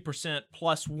 50%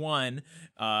 plus one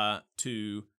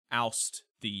to oust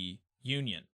the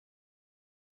union.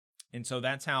 And so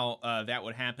that's how that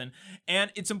would happen.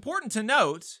 And it's important to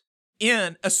note,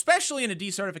 especially in a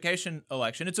decertification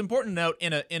election, it's important to note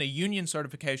in a union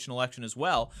certification election as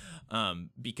well,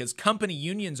 because company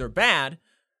unions are bad,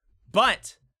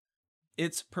 but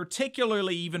it's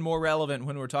particularly even more relevant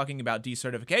when we're talking about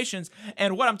decertifications.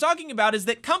 And what I'm talking about is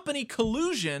that company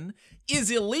collusion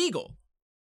is illegal.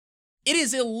 It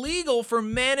is illegal for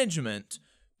management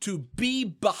to be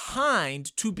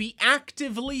behind, to be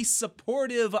actively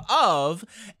supportive of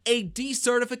a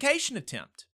decertification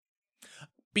attempt.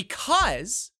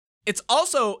 Because it's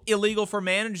also illegal for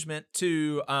management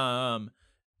to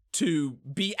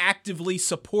be actively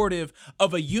supportive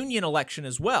of a union election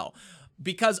as well.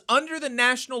 Because under the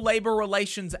National Labor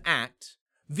Relations Act,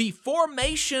 the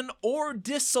formation or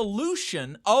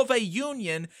dissolution of a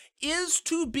union is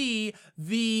to be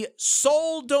the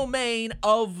sole domain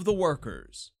of the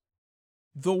workers.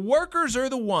 The workers are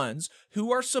the ones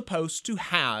who are supposed to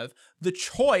have the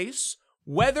choice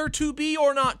whether to be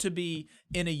or not to be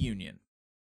in a union.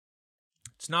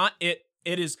 It's not, it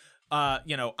is,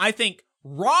 I think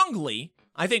wrongly,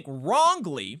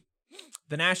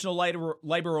 the National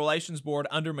Labor Relations Board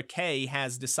under McKay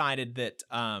has decided that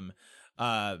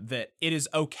that it is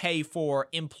okay for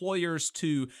employers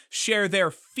to share their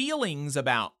feelings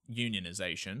about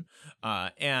unionization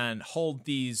and hold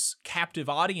these captive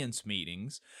audience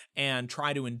meetings and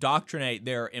try to indoctrinate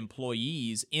their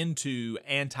employees into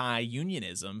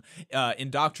anti-unionism,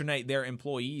 indoctrinate their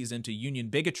employees into union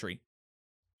bigotry.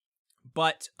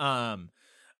 But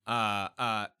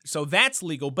so that's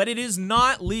legal, but it is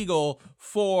not legal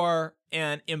for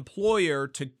an employer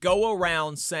to go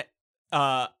around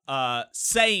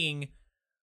saying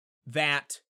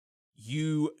that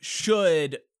you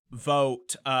should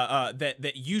vote,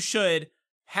 that you should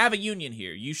have a union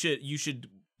here. You should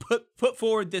put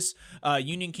forward this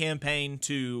union campaign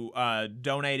to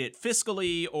donate it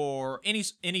fiscally or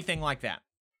anything like that.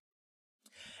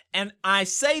 And I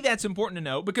say that's important to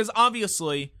note because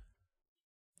obviously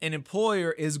an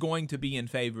employer is going to be in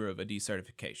favor of a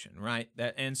decertification, right?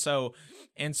 And so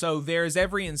there's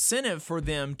every incentive for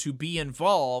them to be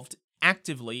involved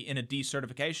actively in a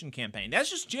decertification campaign.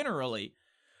 That's just generally,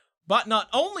 but not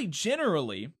only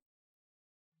generally,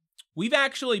 we've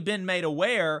actually been made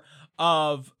aware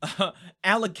of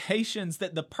allegations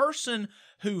that the person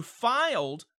who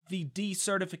filed the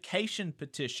decertification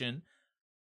petition,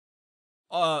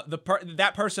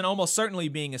 that person almost certainly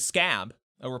being a scab,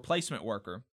 a replacement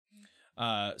worker,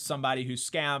 somebody who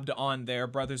scabbed on their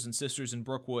brothers and sisters in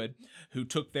Brookwood who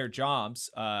took their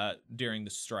jobs during the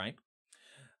strike.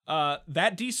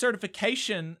 That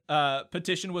decertification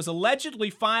petition was allegedly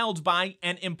filed by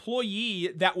an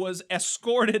employee that was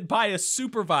escorted by a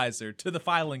supervisor to the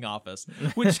filing office,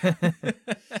 which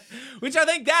which I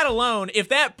think that alone, if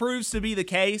that proves to be the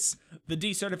case, the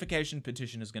decertification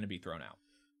petition is going to be thrown out.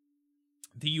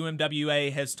 The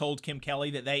UMWA has told Kim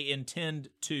Kelly that they intend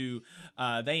to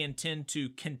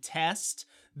contest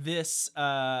this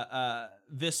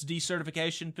this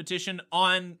decertification petition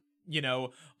on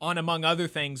among other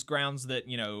things grounds that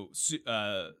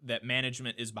that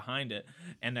management is behind it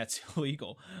and that's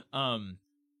illegal.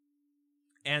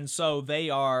 And so they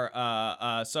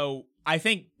are so I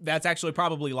think that's actually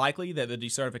probably likely that the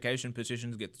decertification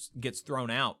petition gets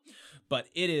thrown out, but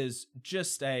it is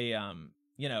just a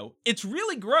it's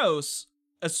really gross,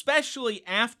 especially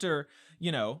after,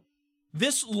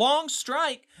 this long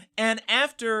strike and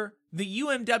after the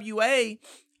UMWA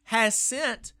has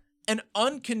sent an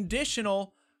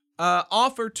unconditional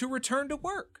offer to return to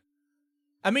work.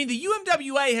 I mean, the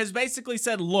UMWA has basically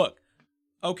said, look,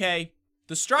 okay,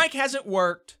 the strike hasn't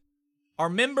worked. Our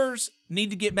members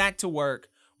need to get back to work.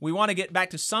 We want to get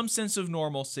back to some sense of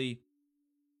normalcy.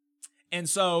 And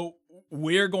so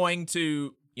we're going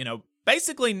to,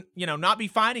 basically, not be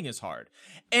fighting as hard.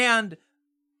 And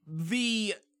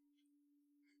the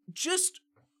just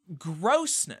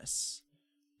grossness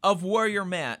of Warrior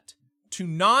Met to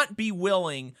not be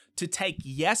willing to take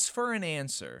yes for an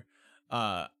answer,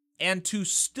 and to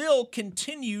still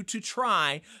continue to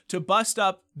try to bust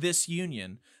up this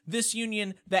union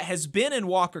that has been in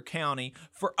Walker County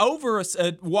for over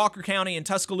Walker County and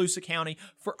Tuscaloosa County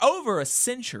for over a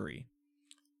century,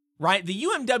 right? The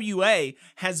UMWA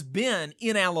has been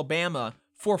in Alabama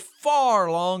for far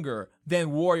longer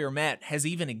than Warrior Met has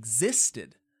even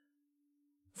existed.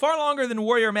 Far longer than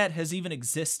Warrior Met has even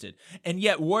existed. And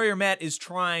yet Warrior Met is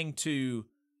trying to,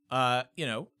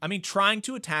 trying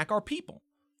to attack our people.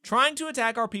 Trying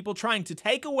to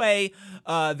take away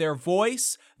their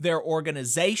voice, their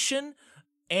organization,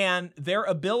 and their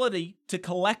ability to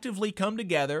collectively come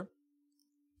together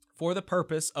for the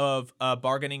purpose of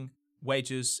bargaining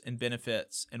wages and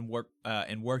benefits and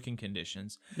working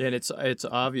conditions. And it's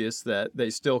obvious that they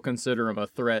still consider them a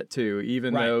threat too,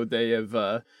 even though they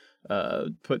have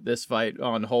put this fight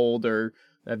on hold or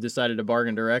have decided to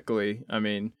bargain directly. I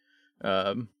mean,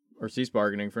 or cease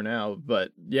bargaining for now.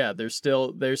 But yeah, they're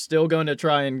still going to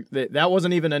try, and that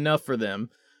wasn't even enough for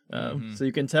them. So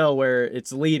you can tell where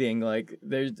it's leading. Like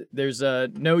there's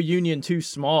no union too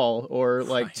small or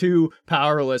like too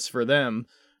powerless for them.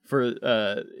 For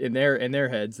in their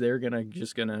heads, they're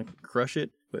just gonna crush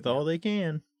it with all they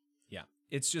can. Yeah,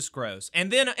 it's just gross.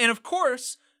 And of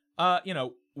course,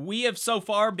 we have so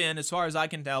far been, as far as I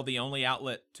can tell, the only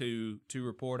outlet to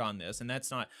report on this, and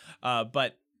that's not.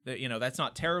 But that's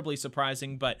not terribly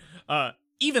surprising. But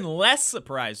even less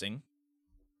surprising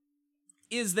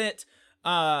is that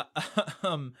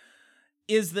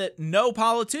no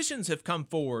politicians have come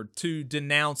forward to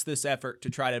denounce this effort to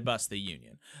try to bust the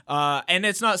union. And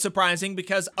it's not surprising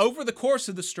because over the course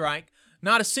of the strike,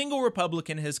 not a single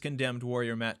Republican has condemned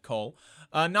Warrior Met Coal.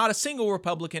 Not a single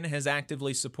Republican has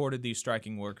actively supported these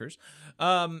striking workers.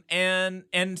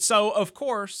 And so, of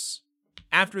course,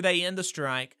 after they end the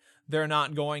strike, they're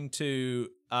not going to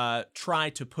try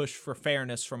to push for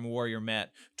fairness from Warrior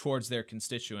Met towards their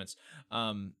constituents.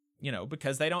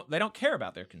 Because they don't care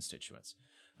about their constituents.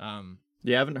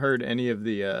 You haven't heard any of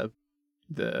the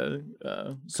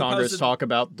Congress talk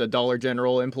about the Dollar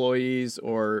General employees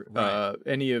or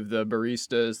any of the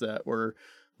baristas that were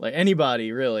like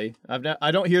anybody really.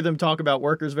 I don't hear them talk about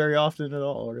workers very often at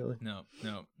all. Really. No.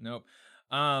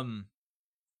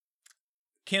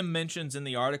 Kim mentions in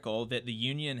the article that the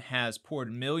union has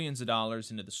poured millions of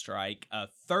dollars into the strike,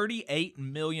 $38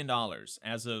 million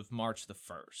as of March the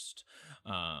 1st.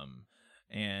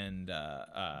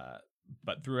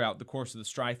 But throughout the course of the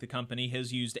strike, the company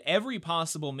has used every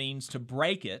possible means to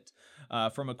break it,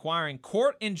 from acquiring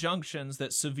court injunctions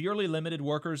that severely limited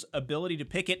workers' ability to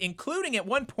picket, including at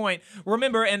one point,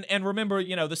 remember,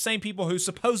 the same people who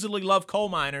supposedly love coal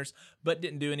miners but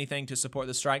didn't do anything to support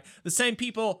the strike, the same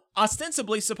people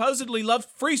ostensibly supposedly love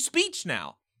free speech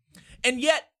now. And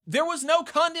yet, there was no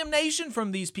condemnation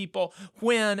from these people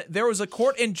when there was a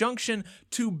court injunction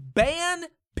to ban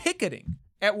picketing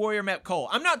at Warrior Met Coal.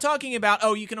 I'm not talking about,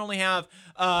 you can only have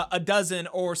a dozen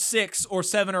or 6 or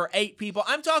 7 or 8 people.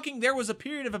 I'm talking there was a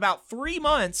period of about 3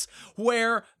 months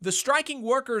where the striking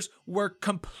workers were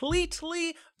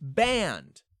completely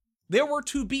banned. There were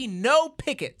to be no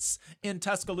pickets in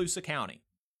Tuscaloosa County.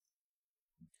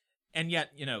 And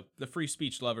yet, the free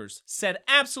speech lovers said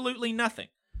absolutely nothing.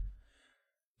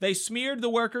 They smeared the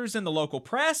workers in the local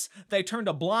press. They turned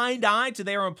a blind eye to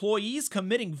their employees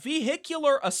committing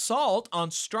vehicular assault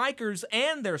on strikers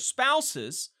and their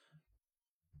spouses.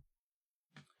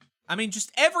 I mean,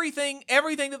 just everything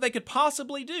that they could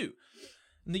possibly do.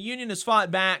 And the union has fought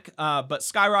back, but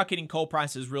skyrocketing coal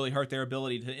prices really hurt their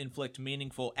ability to inflict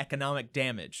meaningful economic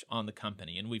damage on the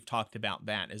company. And we've talked about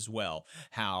that as well,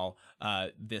 how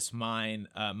this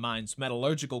mine's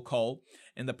metallurgical coal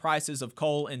and the prices of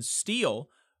coal and steel,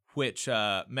 which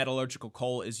metallurgical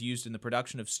coal is used in the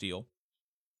production of steel.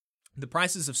 The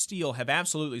prices of steel have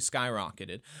absolutely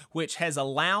skyrocketed, which has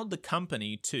allowed the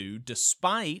company to,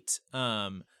 despite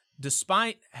having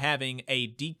a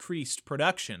decreased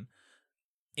production,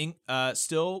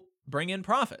 still bring in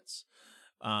profits.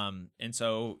 And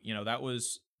so, that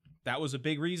was a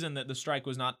big reason that the strike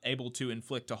was not able to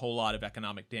inflict a whole lot of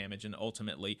economic damage and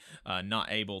ultimately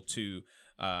not able to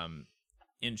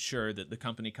ensure that the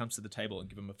company comes to the table and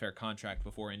give them a fair contract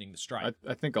before ending the strike.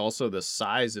 I think also the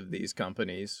size of these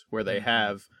companies, where they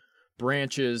have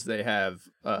branches, they have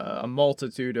a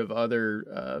multitude of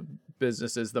other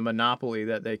businesses, the monopoly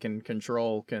that they can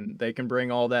control, they can bring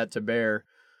all that to bear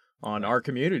on our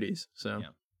communities. So, yeah,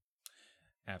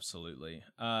 absolutely.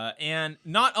 And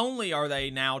not only are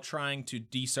they now trying to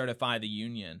decertify the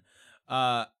union,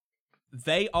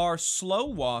 they are slow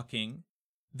walking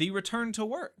the return to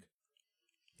work.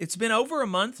 It's been over a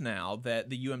month now that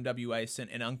the UMWA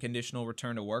sent an unconditional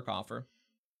return to work offer.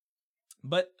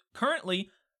 But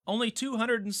currently, only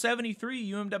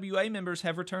 273 UMWA members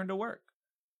have returned to work.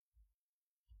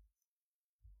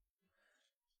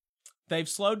 They've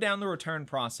slowed down the return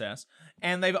process,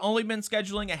 and they've only been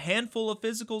scheduling a handful of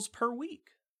physicals per week.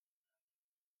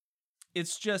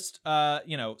 It's just,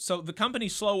 so the company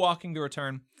slow walking the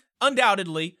return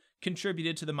undoubtedly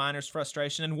contributed to the miners'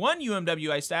 frustration. And one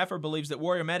UMWA staffer believes that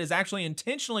Warrior Met is actually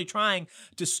intentionally trying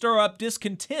to stir up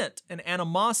discontent and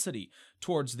animosity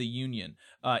towards the union,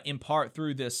 in part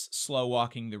through this slow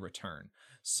walking the return.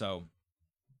 So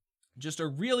just a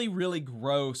really, really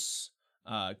gross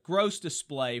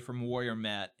display from Warrior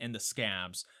Met and the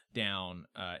Scabs down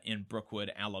in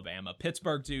Brookwood, Alabama.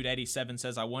 Pittsburgh Dude 87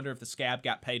 says, I wonder if the Scab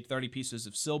got paid 30 pieces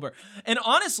of silver. And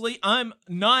honestly, I'm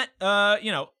not, I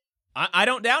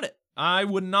don't doubt it. I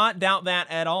would not doubt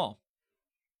that at all.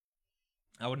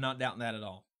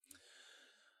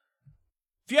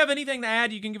 If you have anything to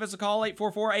add, you can give us a call,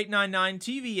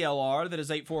 844-899-TVLR. That is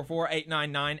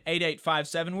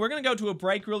 844-899-8857. We're going to go to a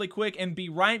break really quick and be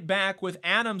right back with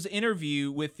Adam's interview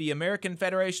with the American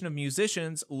Federation of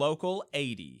Musicians, Local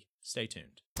 80. Stay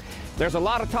tuned. There's a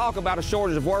lot of talk about a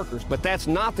shortage of workers, but that's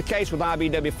not the case with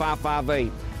IBW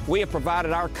 558. We have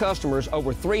provided our customers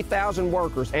over 3,000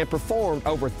 workers and performed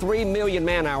over 3 million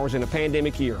man-hours in a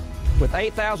pandemic year. With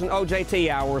 8,000 OJT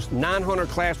hours, 900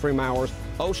 classroom hours,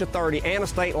 OSHA 30, and a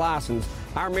state license,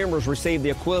 our members receive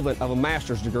the equivalent of a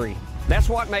master's degree. That's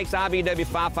what makes IBW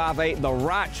 558 the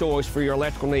right choice for your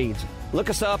electrical needs.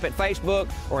 Look us up at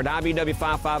Facebook or at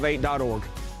IBW558.org.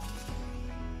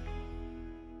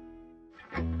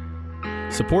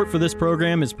 Support for this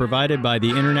program is provided by the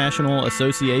International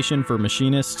Association for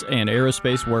Machinists and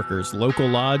Aerospace Workers, Local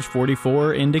Lodge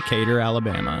 44 in Decatur,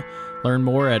 Alabama. Learn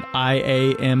more at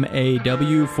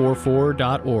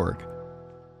iamaw44.org.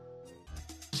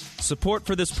 Support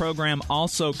for this program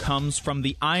also comes from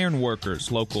the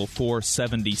Ironworkers, Local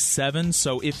 477.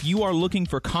 So if you are looking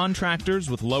for contractors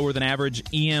with lower than average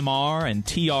EMR and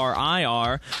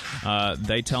TRIR,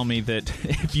 they tell me that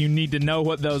if you need to know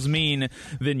what those mean,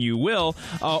 then you will.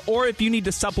 Or if you need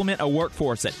to supplement a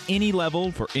workforce at any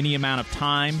level for any amount of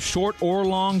time, short or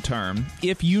long term,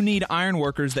 if you need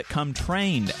ironworkers that come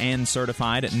trained and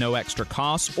certified at no extra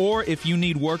cost, or if you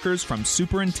need workers from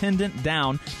superintendent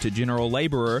down to general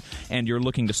laborer, and you're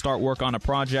looking to start work on a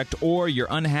project, or you're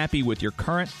unhappy with your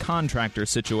current contractor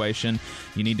situation,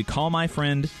 you need to call my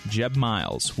friend Jeb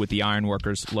Miles with the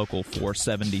Ironworkers Local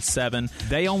 477.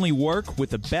 They only work with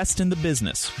the best in the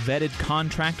business, vetted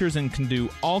contractors, and can do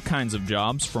all kinds of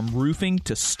jobs, from roofing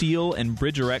to steel and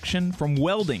bridge erection, from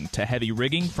welding to heavy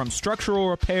rigging, from structural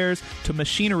repairs to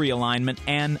machinery alignment,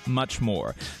 and much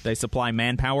more. They supply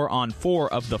manpower on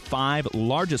 4 of the 5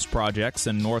 largest projects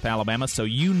in North Alabama, so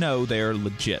you know they're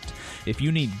legit. If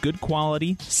you need good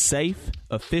quality, safe,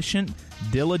 efficient,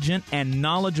 diligent, and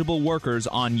knowledgeable workers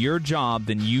on your job,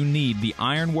 then you need the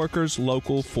Ironworkers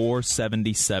Local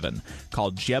 477.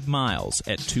 Call Jeb Miles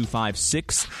at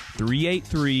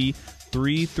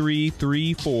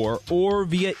 256-383-3334 or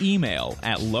via email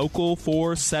at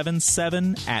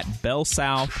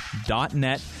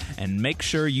local477@bellsouth.net, and make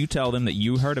sure you tell them that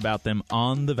you heard about them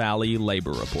on the Valley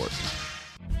Labor Report.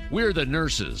 We're the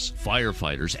nurses,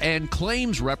 firefighters, and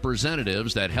claims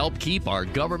representatives that help keep our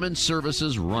government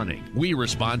services running. We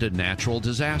respond to natural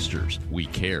disasters. We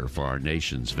care for our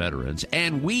nation's veterans,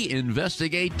 and we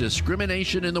investigate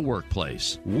discrimination in the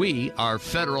workplace. We are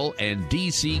federal and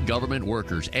D.C. government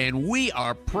workers, and we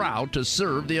are proud to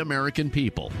serve the American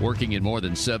people. Working in more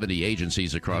than 70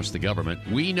 agencies across the government,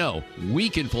 we know we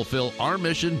can fulfill our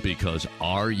mission because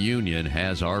our union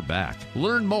has our back.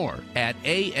 Learn more at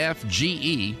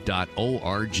afge.org.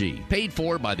 Paid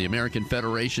for by the American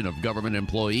Federation of Government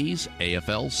Employees,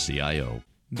 AFL-CIO.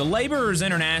 The Laborers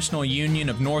International Union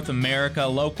of North America,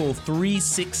 Local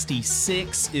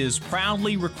 366, is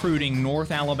proudly recruiting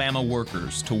North Alabama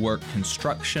workers to work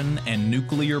construction and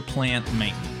nuclear plant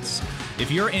maintenance. If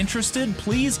you're interested,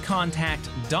 please contact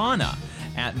Donna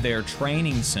at their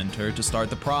training center to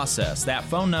start the process. That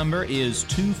phone number is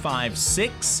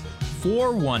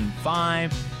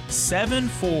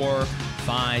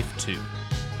 256-415-7452.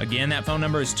 Again, that phone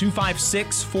number is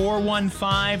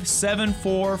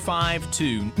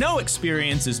 256-415-7452. No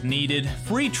experience is needed.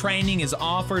 Free training is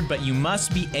offered, but you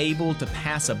must be able to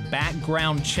pass a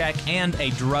background check and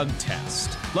a drug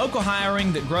test. Local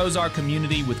hiring that grows our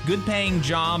community with good-paying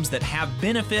jobs that have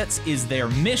benefits is their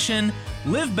mission.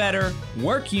 Live better,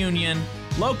 work union,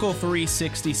 Local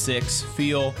 366,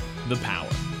 feel the power.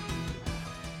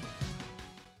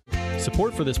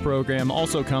 Support for this program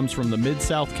also comes from the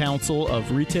Mid-South Council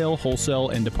of Retail, Wholesale,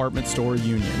 and Department Store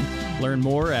Union. Learn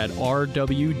more at rwdsu.info.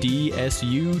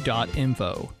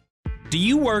 Do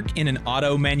you work in an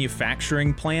auto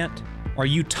manufacturing plant? Are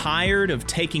you tired of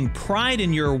taking pride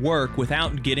in your work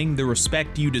without getting the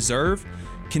respect you deserve?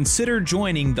 Consider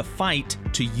joining the fight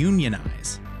to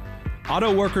unionize.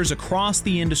 Auto workers across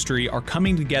the industry are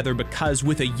coming together because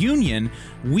with a union,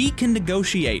 we can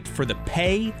negotiate for the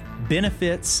pay,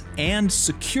 benefits, and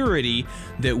security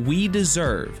that we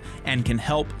deserve and can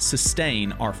help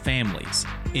sustain our families.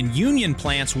 In union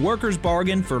plants, workers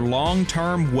bargain for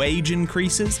long-term wage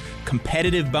increases,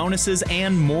 competitive bonuses,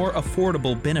 and more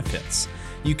affordable benefits.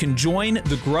 You can join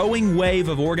the growing wave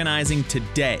of organizing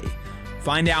today.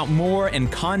 Find out more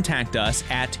and contact us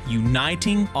at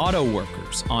Uniting Auto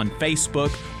Workers on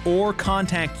Facebook or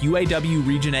contact UAW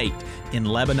Region 8 in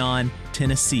Lebanon,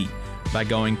 Tennessee by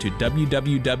going to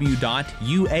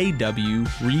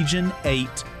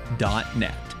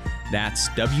www.uawregion8.net. That's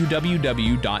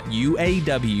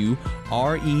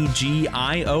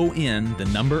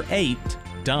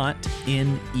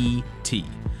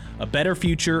www.uawregion8.net. A better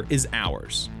future is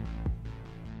ours.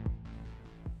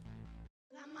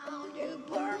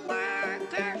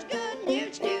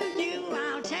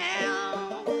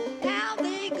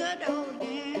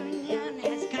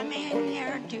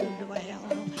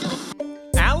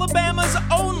 Alabama's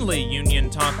only union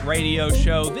talk radio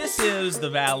show. This is the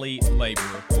Valley Labor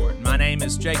Report. My name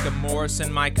is Jacob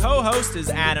Morrison. My co-host is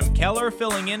Adam Keller.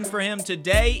 Filling in for him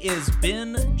today is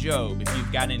Ben Job. If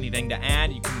you've got anything to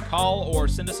add, you can call or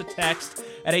send us a text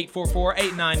at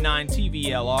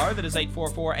 844-899-TVLR. That is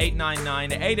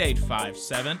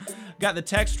 844-899-8857. Got the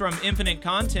text from Infinite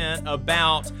Content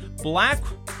about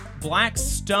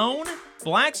Blackstone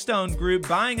Group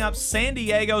buying up San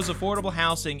Diego's affordable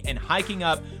housing and hiking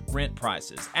up rent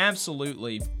prices.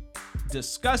 Absolutely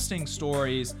disgusting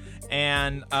stories,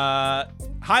 and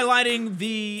highlighting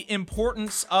the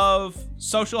importance of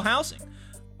social housing,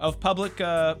 of public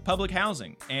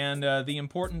housing, and the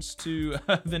importance to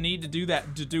the need to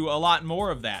do a lot more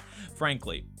of that,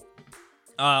 frankly.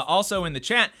 Also in the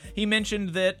chat, he mentioned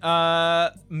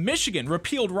that Michigan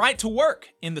repealed right to work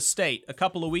in the state a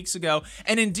couple of weeks ago,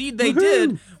 and indeed they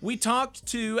did. We talked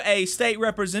to a state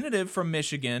representative from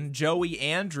Michigan, Joey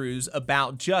Andrews,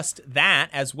 about just that,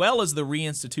 as well as the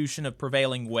reinstitution of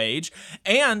prevailing wage,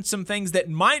 and some things that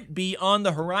might be on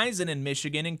the horizon in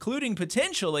Michigan, including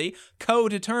potentially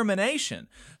co-determination.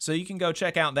 So you can go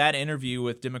check out that interview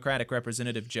with Democratic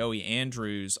Representative Joey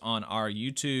Andrews on our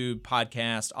YouTube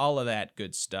podcast, all of that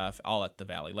good stuff, all at the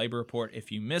Valley Labor Report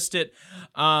if you missed it.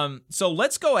 So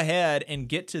let's go ahead and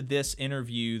get to this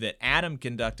interview that Adam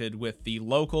conducted with the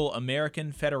local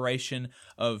American Federation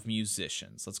of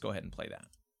Musicians. Let's go ahead and play that.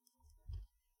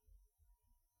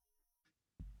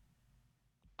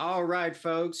 All right,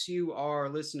 folks, you are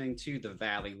listening to the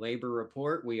Valley Labor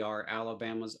Report. We are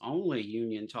Alabama's only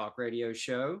union talk radio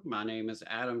show. My name is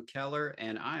Adam Keller,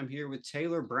 and I am here with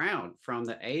Taylor Brown from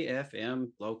the AFM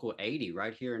Local 80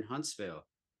 right here in Huntsville.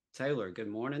 Taylor, good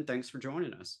morning. Thanks for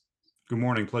joining us. Good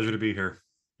morning. Pleasure to be here.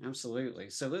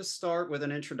 Absolutely. So let's start with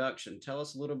an introduction. Tell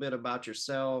us a little bit about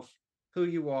yourself, who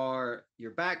you are,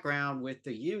 your background with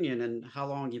the union, and how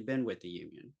long you've been with the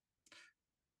union.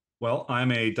 Well,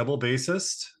 I'm a double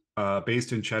bassist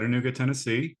based in Chattanooga,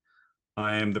 Tennessee.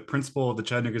 I am the principal of the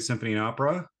Chattanooga Symphony and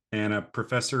Opera and a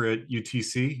professor at UT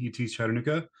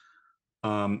Chattanooga.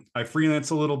 I freelance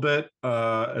a little bit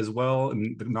as well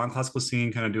in the non-classical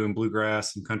scene, kind of doing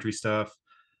bluegrass and country stuff.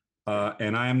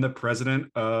 And I am the president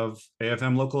of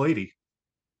AFM Local 80.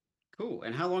 Cool.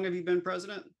 And how long have you been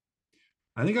president?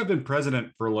 I think I've been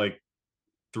president for like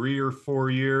 3 or 4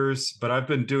 years, but I've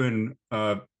been doing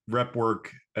rep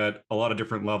work at a lot of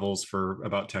different levels for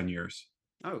about 10 years.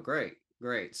 Oh, great.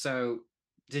 So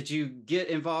did you get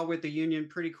involved with the union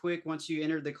pretty quick once you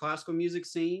entered the classical music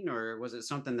scene, or was it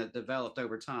something that developed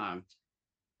over time?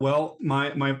 Well,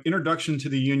 my introduction to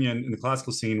the union in the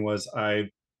classical scene was I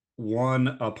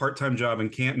won a part-time job in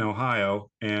Canton, Ohio,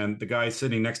 and the guy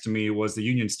sitting next to me was the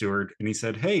union steward, and he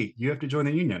said, "Hey, you have to join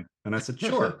the union." And I said,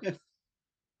 "Sure."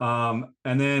 And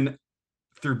then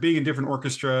through being in different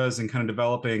orchestras and kind of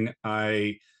developing,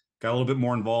 I got a little bit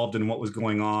more involved in what was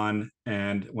going on.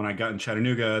 And when I got in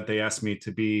Chattanooga, they asked me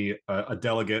to be a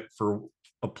delegate for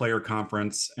a player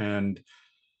conference. And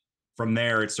from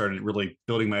there, it started really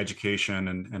building my education,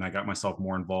 and I got myself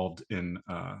more involved in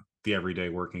the everyday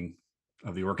working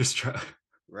of the orchestra.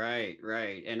 Right.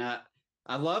 And I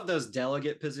love those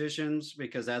delegate positions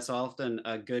because that's often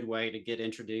a good way to get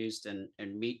introduced and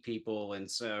meet people. And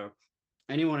so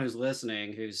anyone who's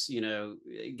listening, who's,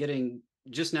 getting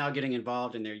just now getting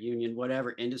involved in their union,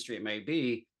 whatever industry it may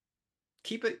be,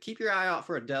 keep your eye out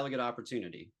for a delegate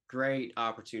opportunity. Great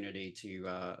opportunity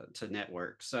to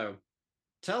network. So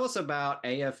tell us about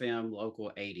AFM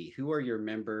Local 80. Who are your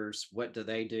members? What do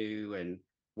they do? And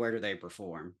where do they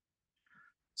perform?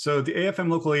 So the AFM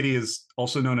Local 80 is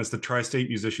also known as the Tri-State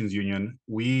Musicians Union.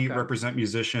 We represent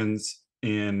musicians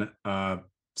in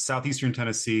southeastern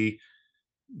Tennessee,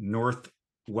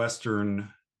 northwestern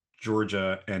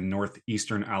Georgia, and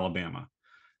northeastern Alabama.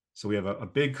 So we have a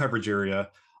big coverage area.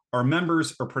 Our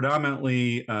members are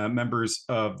predominantly members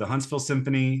of the Huntsville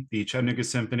Symphony, the Chattanooga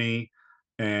Symphony,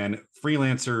 and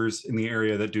freelancers in the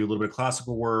area that do a little bit of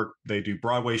classical work. They do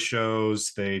Broadway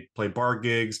shows, they play bar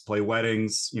gigs, play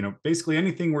weddings, basically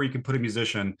anything where you can put a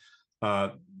musician.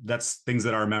 That's things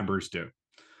that our members do.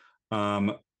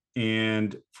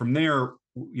 And from there,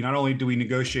 not only do we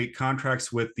negotiate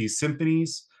contracts with these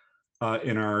symphonies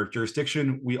in our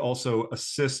jurisdiction, we also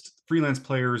assist freelance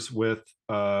players with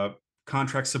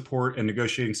contract support and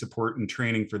negotiating support and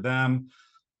training for them,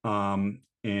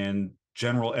 and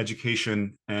general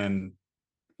education. And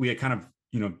we kind of,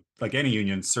 like any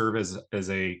union, serve as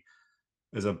a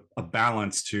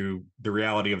balance to the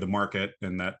reality of the market,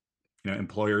 and that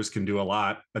employers can do a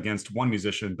lot against one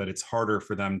musician, but it's harder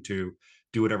for them to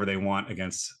do whatever they want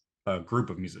against a group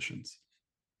of musicians.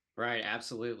 Right,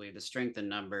 absolutely. The strength in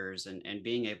numbers and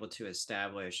being able to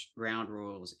establish ground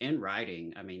rules in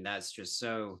writing. I mean, that's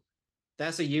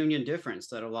a union difference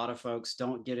that a lot of folks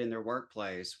don't get in their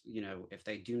workplace. If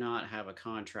they do not have a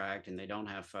contract and they don't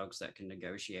have folks that can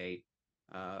negotiate.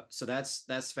 So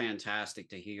that's fantastic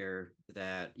to hear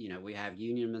that, we have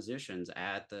union musicians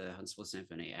at the Huntsville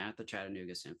Symphony, at the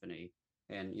Chattanooga Symphony,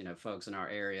 and, folks in our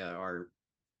area are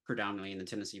predominantly in the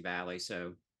Tennessee Valley.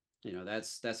 So,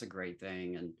 that's a great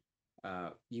thing. And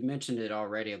you mentioned it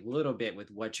already a little bit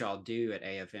with what y'all do at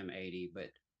AFM 80, but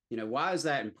why is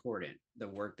that important, the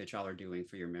work that y'all are doing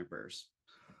for your members?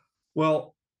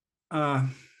 Well,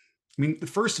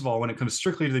 first of all, when it comes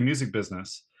strictly to the music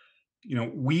business,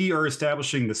 we are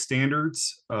establishing the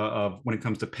standards of when it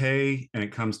comes to pay, and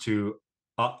it comes to,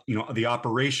 the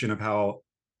operation of how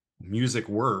music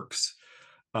works.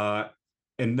 And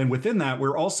then within that,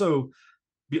 we're also,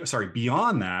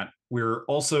 beyond that, we're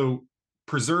also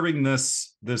preserving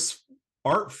this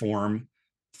art form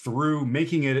through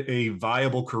making it a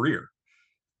viable career.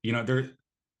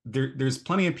 There's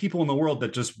plenty of people in the world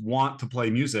that just want to play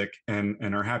music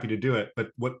and are happy to do it. But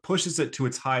what pushes it to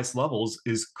its highest levels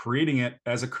is creating it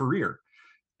as a career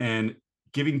and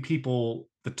giving people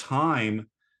the time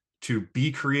to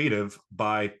be creative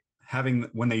by having,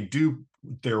 when they do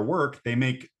their work, they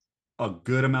make a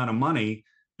good amount of money.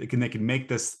 They can make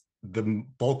this the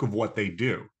bulk of what they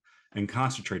do and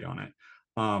concentrate on it.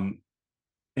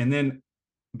 And then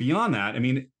beyond that,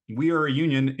 we are a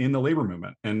union in the labor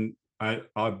movement. And I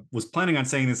was planning on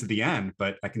saying this at the end,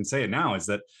 but I can say it now, is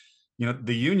that,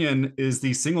 the union is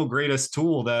the single greatest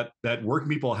tool that working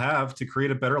people have to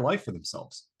create a better life for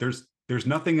themselves. There's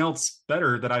nothing else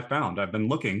better that I found. I've been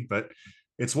looking, but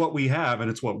it's what we have and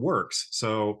it's what works.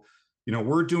 So,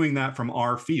 we're doing that from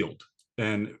our field,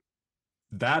 and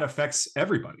that affects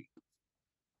everybody.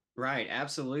 Right.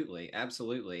 Absolutely.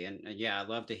 Absolutely. And yeah, I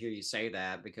love to hear you say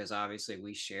that, because obviously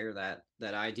we share that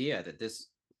idea that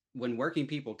when working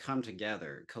people come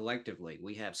together collectively,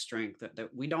 we have strength that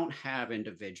we don't have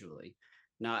individually,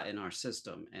 not in our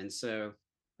system. And so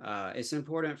it's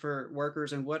important for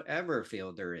workers in whatever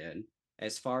field they're in,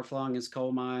 as far-flung as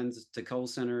coal mines to coal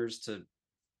centers to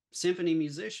symphony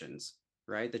musicians,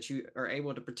 right? That you are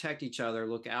able to protect each other,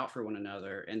 look out for one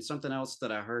another. And something else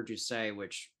that I heard you say,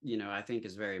 which, I think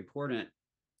is very important,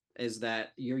 is that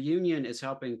your union is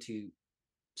helping to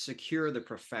secure the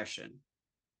profession,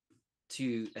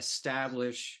 to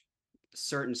establish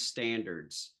certain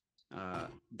standards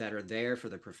that are there for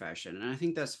the profession. And I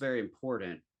think that's very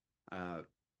important.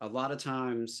 A lot of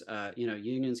times,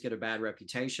 unions get a bad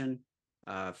reputation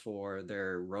for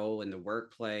their role in the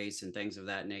workplace and things of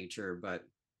that nature. But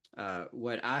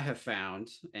what I have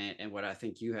found, and what I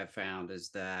think you have found, is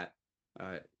that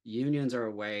unions are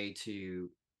a way to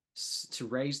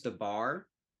raise the bar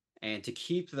and to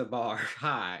keep the bar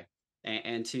high,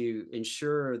 and to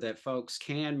ensure that folks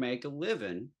can make a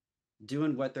living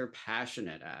doing what they're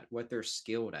passionate at, what they're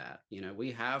skilled at.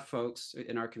 We have folks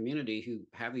in our community who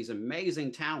have these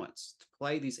amazing talents to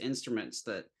play these instruments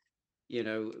that,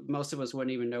 most of us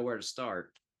wouldn't even know where to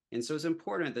start. And so it's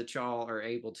important that y'all are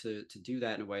able to do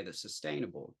that in a way that's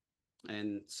sustainable.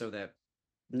 And so that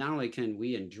not only can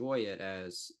we enjoy it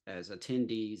as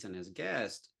attendees and as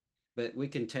guests, but we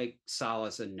can take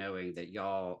solace in knowing that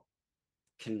y'all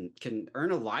can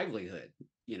earn a livelihood,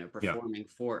 performing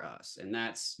for us. And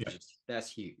that's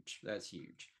huge. That's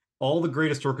huge. All the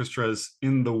greatest orchestras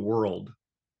in the world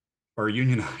are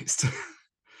unionized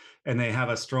and they have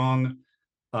a strong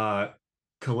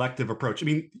collective approach. I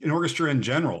mean, an orchestra in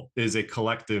general is a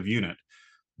collective unit,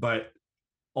 but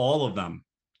all of them,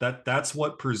 that's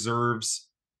what preserves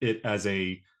it as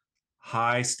a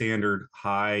high standard,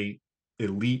 high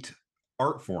elite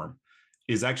art form,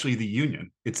 is actually the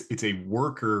union. It's a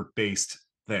worker based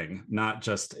thing, not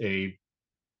just a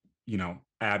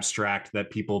abstract that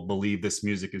people believe this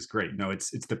music is great. No, it's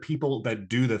the people that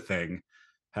do the thing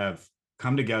have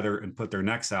come together and put their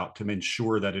necks out to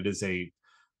ensure that it is a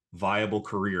viable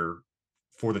career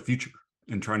for the future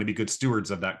and trying to be good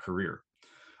stewards of that career.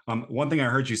 One thing I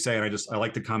heard you say, and I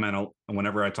like to comment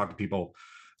whenever I talk to people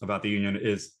about the union,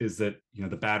 is that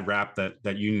the bad rap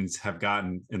that unions have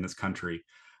gotten in this country.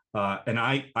 And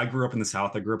I grew up in the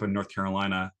South. I grew up in North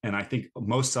Carolina, and I think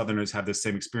most Southerners have this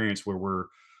same experience where we're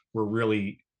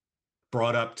really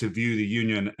brought up to view the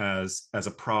union as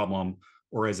a problem,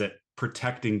 or as it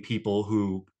protecting people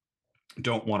who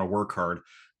don't want to work hard.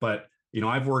 But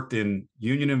I've worked in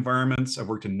union environments, I've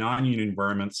worked in non-union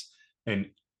environments, and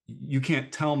you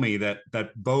can't tell me that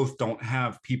both don't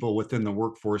have people within the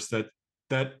workforce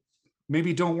that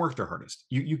maybe don't work their hardest.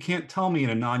 You can't tell me in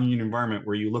a non-union environment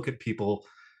where you look at people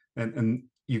and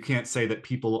you can't say that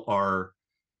people are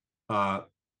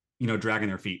dragging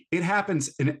their feet. It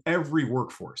happens in every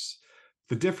workforce.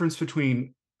 The difference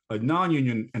between a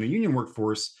non-union and a union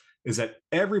workforce is that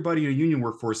everybody in a union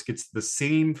workforce gets the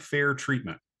same fair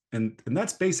treatment. And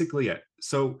that's basically it.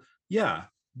 So yeah,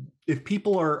 if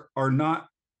people are not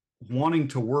wanting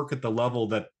to work at the level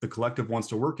that the collective wants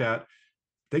to work at,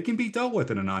 they can be dealt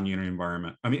with in a non-union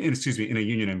environment. I mean, in a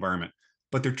union environment,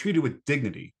 but they're treated with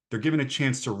dignity. They're given a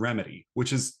chance to remedy,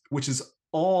 which is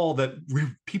all that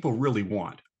people really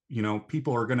want.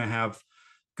 People are going to have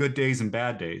good days and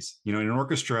bad days. In an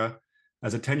orchestra,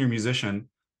 as a tenure musician,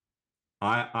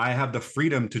 I have the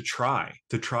freedom to try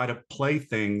to play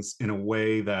things in a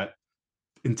way that,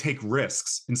 and take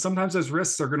risks. And sometimes those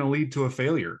risks are going to lead to a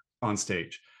failure on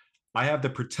stage. I have the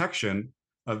protection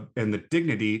and the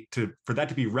dignity for that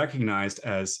to be recognized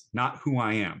as not who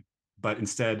I am, but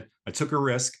instead I took a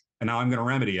risk and now I'm going to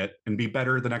remedy it and be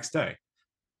better the next day.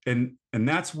 And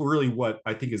that's really what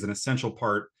I think is an essential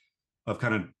part of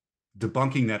kind of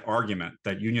debunking that argument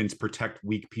that unions protect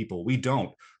weak people. We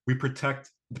don't. We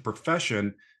protect the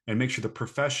profession and make sure the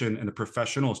profession and the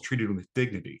professional is treated with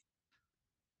dignity.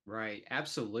 Right.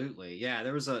 Absolutely. Yeah.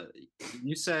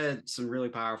 You said some really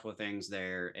powerful things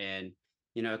there. And,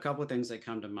 a couple of things that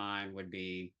come to mind would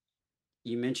be,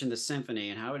 you mentioned the symphony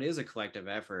and how it is a collective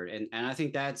effort. And I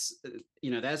think that's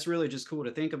really just cool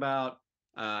to think about.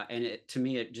 And to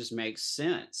me, it just makes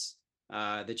sense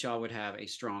that y'all would have a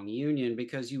strong union,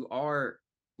 because you are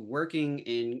working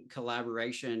in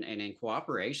collaboration and in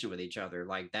cooperation with each other.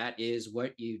 Like, that is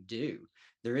what you do.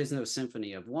 There is no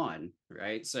symphony of one,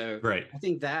 right? So right. I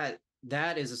think that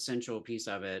is an essential piece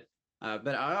of it.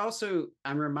 But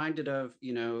I'm reminded of,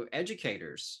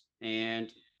 educators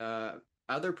and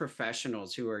other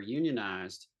professionals who are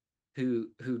unionized, who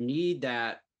need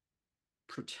that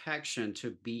protection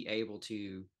to be able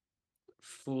to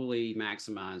fully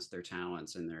maximize their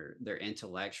talents and their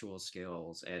intellectual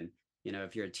skills. And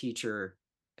if you're a teacher,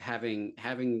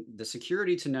 having the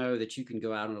security to know that you can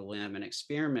go out on a limb and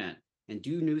experiment and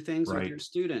do new things with your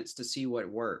students to see what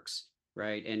works,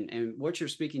 right? And what you're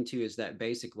speaking to is that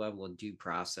basic level of due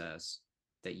process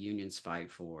that unions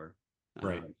fight for.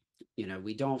 Right.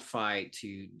 We don't fight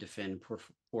to defend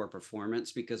poor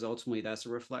performance, because ultimately that's a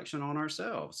reflection on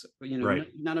ourselves.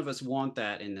 None of us want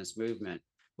that in this movement.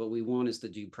 What we want is the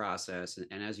due process.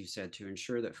 And as you said, to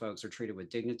ensure that folks are treated with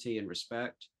dignity and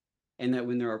respect, and that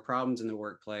when there are problems in the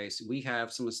workplace, we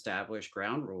have some established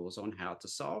ground rules on how to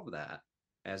solve that,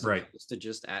 as opposed to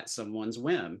just at someone's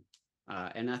whim.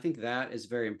 And I think that is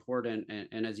very important.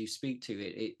 And as you speak to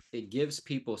it, it gives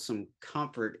people some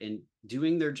comfort in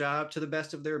doing their job to the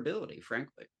best of their ability,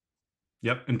 frankly.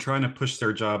 Yep. And trying to push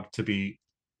their job to be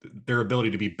their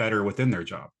ability to be better within their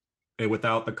job, and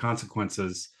without the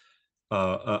consequences,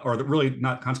 really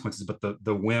not consequences, but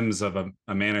the whims of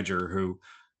a manager who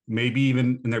maybe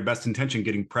even in their best intention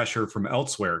getting pressure from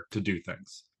elsewhere to do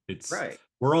things.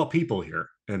 We're all people here,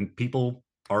 and people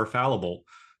are fallible.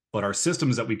 But our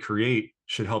systems that we create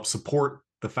should help support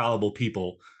the fallible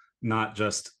people, not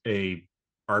just a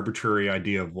arbitrary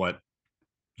idea of what,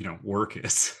 work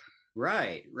is.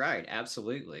 Right.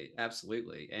 Absolutely.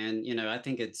 And, I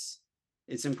think it's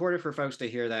important for folks to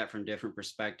hear that from different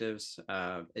perspectives.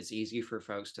 It's easy for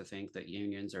folks to think that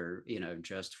unions are,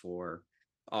 just for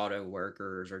auto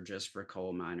workers or just for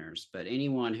coal miners, but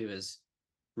anyone who is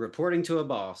reporting to a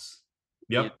boss.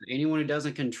 Yep. Anyone who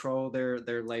doesn't control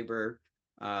their labor,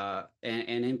 and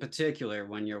in particular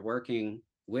when you're working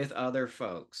with other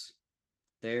folks,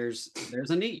 there's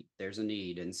a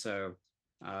need. And so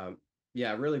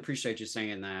yeah, I really appreciate you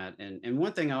saying that. And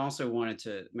one thing I also wanted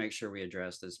to make sure we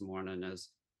address this morning is,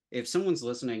 if someone's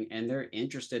listening and they're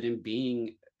interested in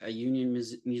being a union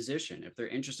musician, if they're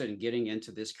interested in getting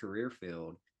into this career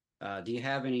field, do you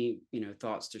have any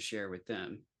thoughts to share with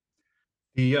them?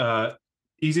 The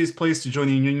easiest place to join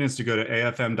the union is to go to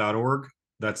afm.org.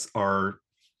 That's our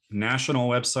national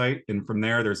website, and from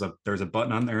there there's a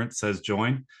button on there that says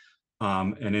join,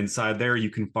 and inside there you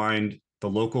can find the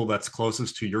local that's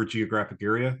closest to your geographic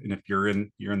area. And if you're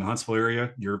in the Huntsville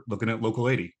area, you're looking at local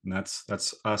 80, and that's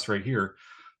us right here.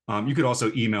 You could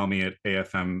also email me at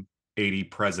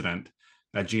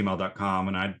afm80president@gmail.com,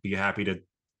 and I'd be happy to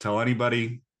tell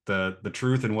anybody the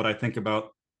truth and what I think about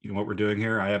what we're doing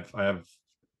here. I have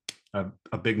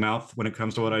a big mouth when it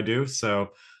comes to what I do, so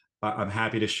I'm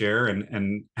happy to share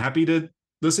and happy to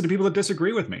listen to people that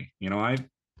disagree with me. I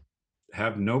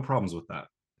have no problems with that.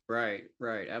 Right,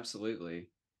 absolutely.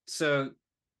 So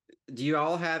do you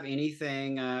all have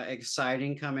anything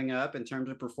exciting coming up in terms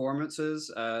of performances,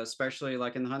 especially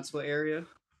like in the Huntsville area?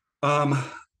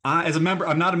 As a member,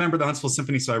 I'm not a member of the Huntsville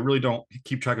Symphony, so I really don't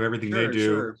keep track of everything they do.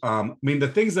 Sure. I mean, the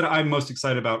things that I'm most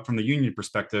excited about from the union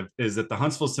perspective is that the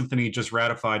Huntsville Symphony just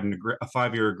ratified a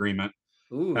 5-year agreement.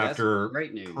 Ooh, after that's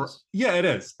great news. Yeah, it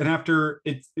is. And after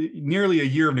nearly a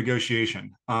year of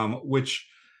negotiation, which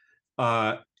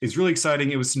is really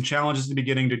exciting. It was some challenges at the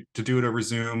beginning to do it over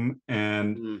Zoom,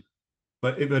 and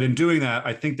but in doing that,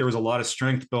 I think there was a lot of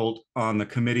strength built on the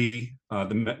committee,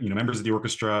 the members of the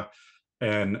orchestra,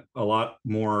 and a lot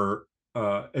more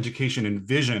education and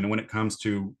vision when it comes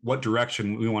to what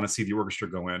direction we want to see the orchestra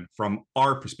go in from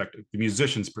our perspective, the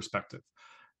musician's perspective.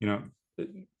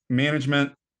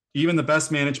 Management, even the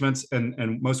best managements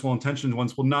and most well-intentioned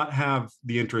ones, will not have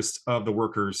the interests of the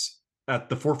workers at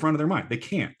the forefront of their mind. They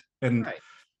can't. And right.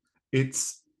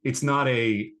 It's not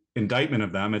a indictment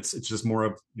of them. It's just more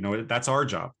of, that's our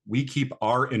job. We keep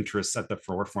our interests at the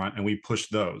forefront and we push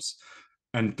those.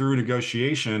 And through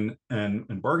negotiation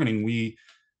and bargaining, we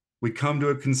come to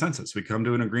a consensus. We come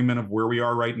to an agreement of where we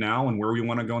are right now and where we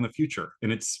want to go in the future.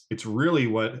 And it's really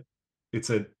it's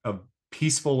a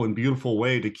peaceful and beautiful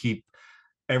way to keep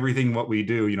everything what we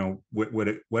do,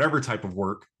 whatever type of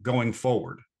work, going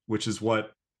forward, which is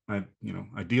what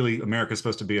ideally America is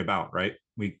supposed to be about, right?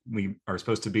 We are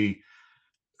supposed to be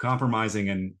compromising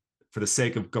and for the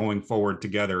sake of going forward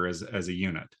together as a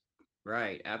unit.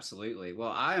 Right, absolutely.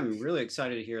 Well, I am really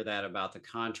excited to hear that about the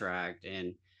contract,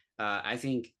 and I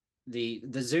think the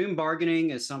Zoom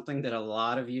bargaining is something that a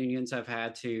lot of unions have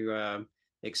had to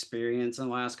experience in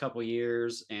the last couple of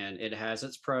years, and it has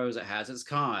its pros, it has its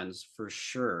cons for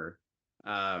sure.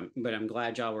 But I'm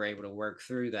glad y'all were able to work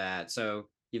through that. So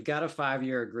you've got a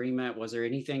 5-year agreement. Was there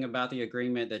anything about the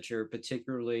agreement that you're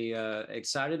particularly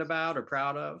excited about or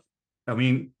proud of? I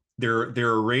mean, there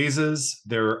are raises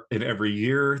there in every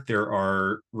year. There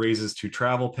are raises to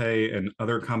travel pay and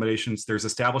other accommodations. There's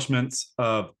establishments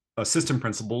of assistant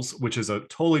principals, which is a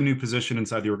totally new position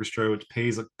inside the orchestra, which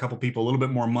pays a couple people a little bit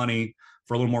more money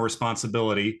for a little more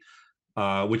responsibility,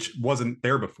 which wasn't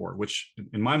there before, which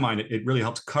in my mind, it really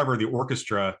helps cover the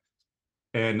orchestra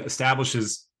and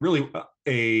establishes really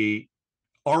a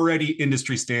already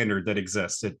industry standard that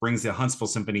exists. It brings the Huntsville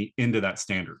Symphony into that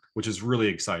standard, which is really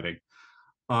exciting.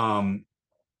 And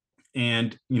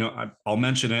I'll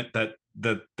mention it that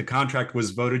the contract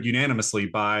was voted unanimously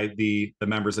by the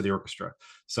members of the orchestra.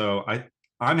 So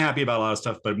I'm happy about a lot of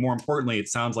stuff, but more importantly, it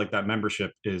sounds like that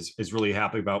membership is really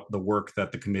happy about the work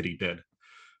that the committee did.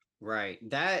 Right.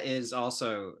 That is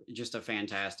also just a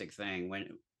fantastic thing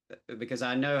because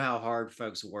I know how hard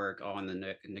folks work on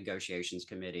the negotiations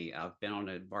committee. I've been on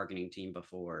a bargaining team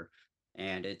before,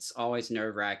 and it's always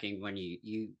nerve-wracking when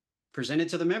you present it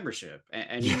to the membership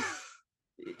and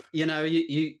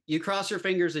you cross your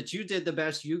fingers that you did the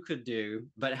best you could do,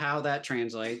 but how that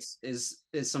translates is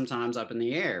sometimes up in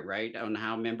the air, right? On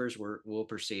how members will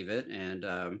perceive it.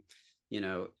 And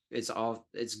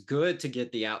it's good to get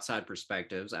the outside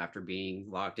perspectives after being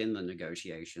locked in the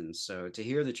negotiations. So to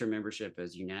hear that your membership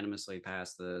has unanimously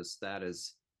passed this, that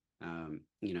is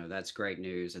that's great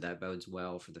news, and that bodes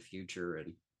well for the future.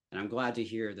 And I'm glad to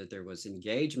hear that there was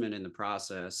engagement in the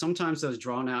process. Sometimes those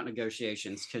drawn out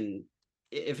negotiations can,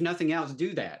 if nothing else,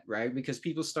 do that, right? Because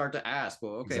people start to ask,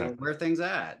 well, okay, Exactly. well, where are things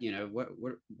at?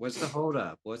 What's the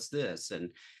holdup? What's this?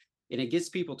 And and it gets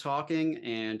people talking.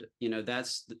 And,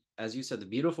 that's, as you said, the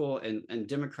beautiful and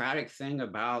democratic thing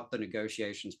about the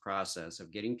negotiations process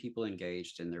of getting people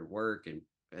engaged in their work and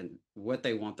what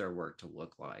they want their work to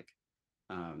look like.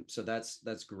 So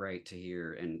that's great to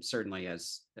hear. And certainly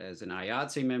as an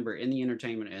IATSE member in the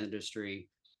entertainment industry,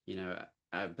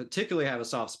 I particularly have a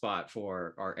soft spot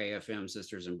for our AFM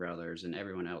sisters and brothers and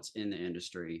everyone else in the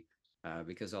industry,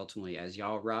 because ultimately, as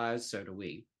y'all rise, so do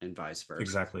we, and vice versa.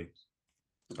 Exactly.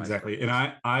 And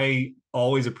I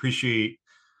always appreciate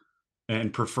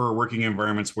and prefer working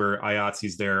environments where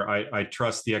IATSE's there. I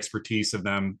trust the expertise of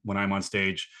them when I'm on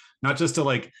stage, not just to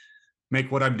like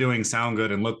make what I'm doing sound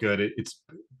good and look good.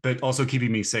 But also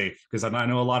keeping me safe, because I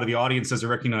know a lot of the audiences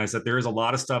recognize that there is a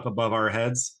lot of stuff above our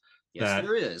heads that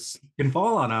there is can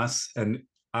fall on us. And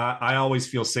I always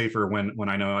feel safer when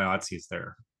I know IATSE is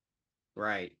there.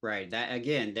 Right. That,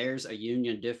 again, there's a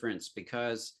union difference,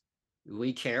 because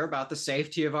we care about the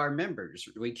safety of our members.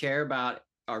 We care about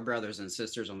our brothers and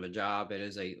sisters on the job. It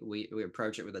is we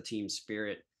approach it with a team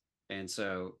spirit. And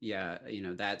so, yeah,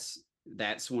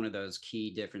 that's one of those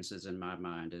key differences in my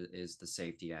mind is the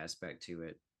safety aspect to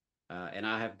it. And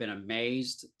I have been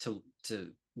amazed to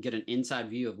get an inside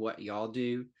view of what y'all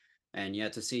do, and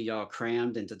yet to see y'all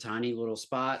crammed into tiny little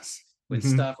spots with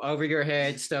stuff over your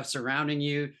head, stuff surrounding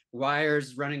you,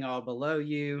 wires running all below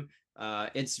you.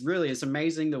 It's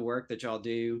amazing the work that y'all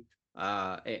do,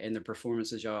 and the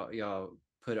performances y'all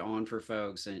put on for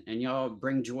folks, and y'all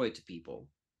bring joy to people.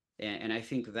 And I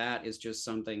think that is just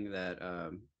something that,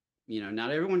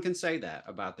 not everyone can say that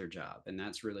about their job, and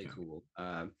that's really cool.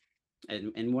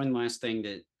 And one last thing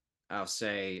that I'll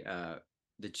say,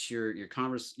 that your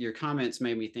comments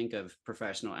made me think of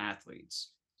professional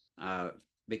athletes,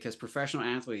 because professional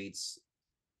athletes,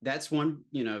 that's one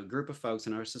group of folks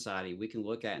in our society we can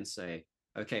look at and say,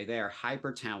 okay, they are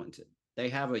hyper talented. They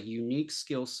have a unique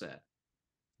skill set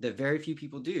that very few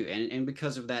people do, and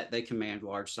because of that, they command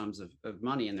large sums of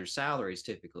money in their salaries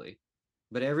typically.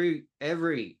 But every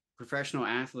professional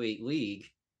athlete league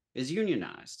is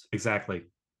unionized. Exactly.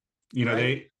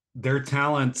 Right? Their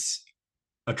talents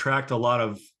attract a lot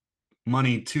of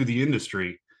money to the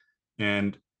industry,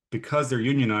 and because they're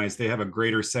unionized, they have a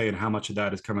greater say in how much of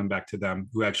that is coming back to them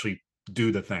who actually do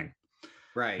the thing.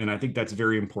 Right. And I think that's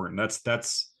very important. That's one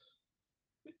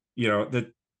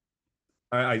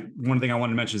thing I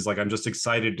want to mention is, like, I'm just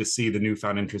excited to see the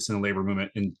newfound interest in the labor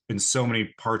movement in so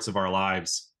many parts of our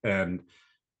lives, and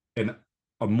a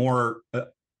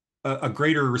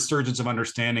greater resurgence of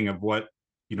understanding of what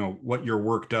your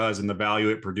work does and the value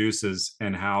it produces,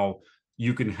 and how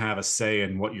you can have a say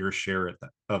in what your share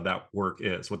of that work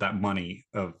is, what that money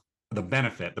of the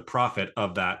benefit, the profit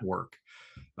of that work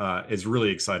is really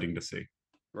exciting to see.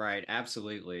 Right.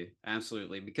 Absolutely.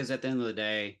 Because at the end of the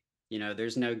day,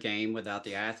 there's no game without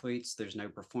the athletes. There's no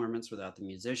performance without the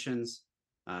musicians.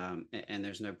 And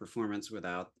there's no performance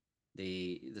without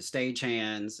the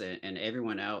stagehands and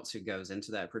everyone else who goes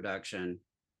into that production.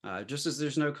 Just as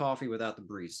there's no coffee without the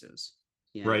baristas.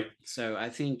 Right. So I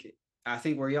think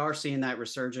we are seeing that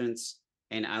resurgence,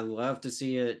 and I love to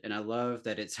see it. And I love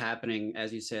that it's happening,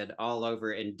 as you said, all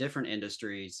over in different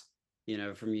industries,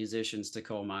 from musicians to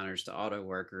coal miners to auto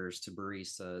workers to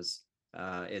baristas.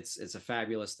 It's a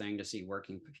fabulous thing to see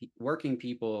working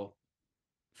people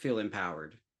feel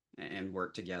empowered and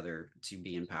work together to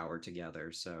be empowered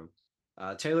together. So,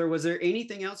 Taylor, was there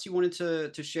anything else you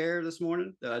wanted to share this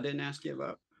morning that I didn't ask you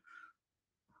about?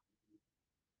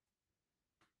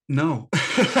 No,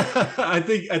 I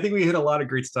think we hit a lot of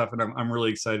great stuff, and I'm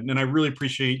really excited, and I really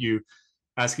appreciate you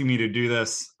asking me to do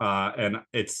this. And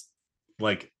it's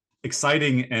like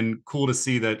exciting and cool to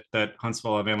see that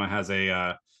Huntsville, Alabama has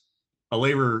a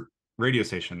labor radio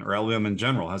station, or Alabama in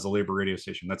general has a labor radio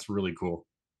station. That's really cool.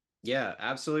 Yeah,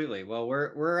 absolutely. Well,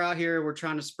 we're out here. We're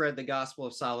trying to spread the gospel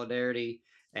of solidarity,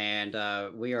 and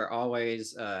we are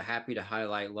always happy to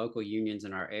highlight local unions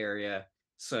in our area.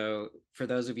 So for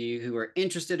those of you who are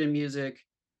interested in music,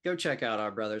 go check out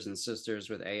our brothers and sisters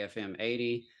with AFM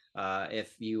 80.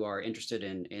 If you are interested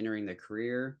in entering the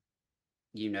career,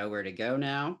 you know where to go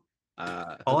now.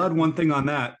 I'll add one thing on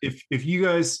that. If you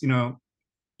guys,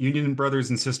 union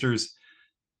brothers and sisters,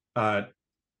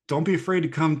 don't be afraid to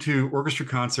come to orchestra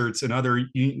concerts and other,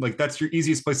 like, that's your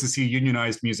easiest place to see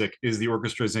unionized music, is the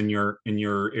orchestras in your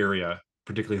area,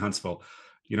 particularly Huntsville.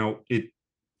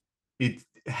 It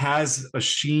has a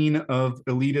sheen of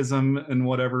elitism and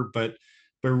whatever, but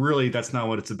really that's not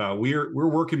what it's about. We're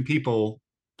working people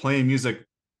playing music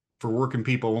for working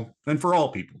people and for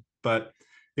all people. But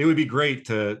it would be great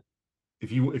to,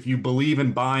 if you believe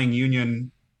in buying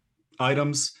union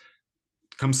items,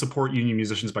 come support union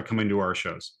musicians by coming to our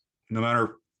shows. No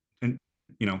matter,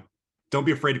 don't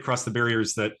be afraid to cross the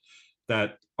barriers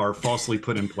that are falsely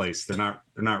put in place. They're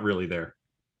not really there.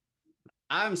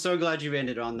 I'm so glad you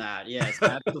ended on that. Yes,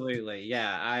 absolutely.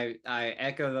 Yeah, I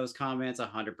echo those comments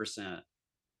 100%.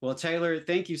 Well, Taylor,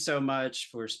 thank you so much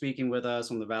for speaking with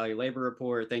us on the Valley Labor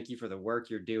Report. Thank you for the work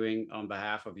you're doing on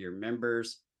behalf of your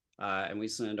members. And we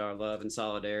send our love and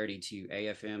solidarity to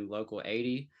AFM Local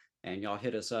 80, and y'all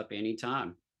hit us up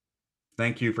anytime.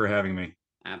 Thank you for having me.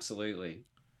 Absolutely.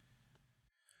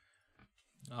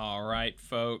 All right,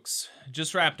 folks.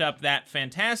 Just wrapped up that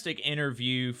fantastic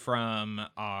interview from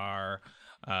our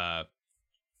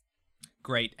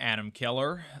great Adam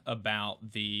Keller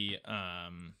about the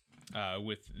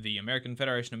with the American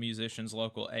Federation of Musicians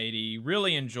Local 80.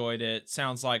 Really enjoyed it.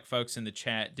 Sounds like folks in the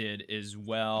chat did as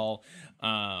well.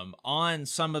 On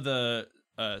some of the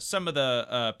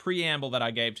preamble that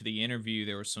I gave to the interview,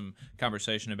 there was some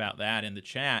conversation about that in the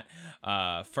chat.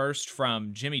 First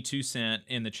from Jimmy 2 Cent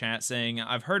in the chat saying,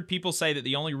 I've heard people say that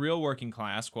the only real working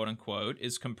class, quote unquote,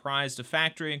 is comprised of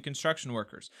factory and construction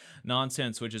workers.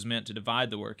 Nonsense, which is meant to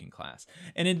divide the working class.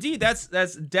 And indeed,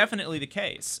 that's definitely the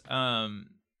case.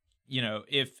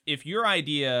 If your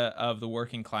idea of the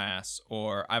working class,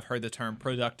 or I've heard the term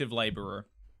productive laborer,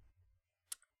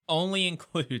 only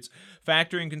includes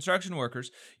factory and construction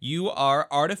workers, you are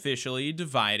artificially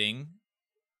dividing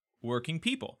working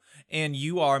people, and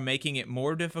you are making it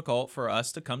more difficult for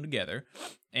us to come together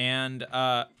and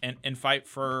fight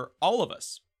for all of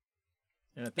us.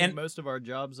 And I think most of our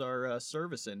jobs are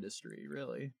service industry,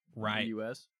 really, right? In the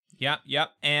U.S. Yep.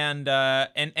 And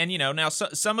now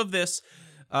some of this.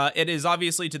 It is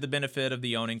obviously to the benefit of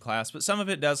the owning class, but some of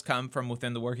it does come from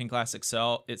within the working class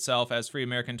itself, as Free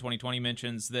American 2020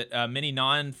 mentions, that many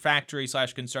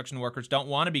non-factory/construction workers don't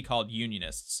want to be called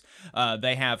unionists.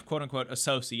 They have quote-unquote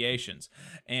associations,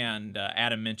 and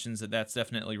Adam mentions that that's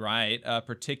definitely right,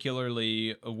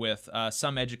 particularly with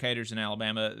some educators in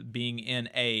Alabama being in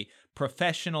a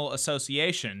professional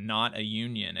association, not a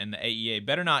union, and the AEA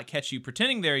better not catch you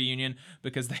pretending they're a union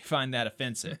because they find that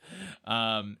offensive.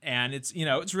 And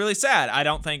it's really sad. I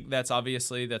don't think that's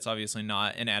obviously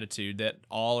not an attitude that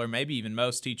all or maybe even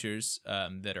most teachers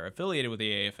that are affiliated with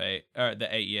the AFA or the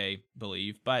AEA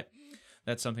believe, but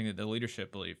that's something that the leadership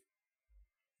believe.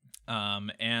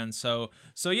 And so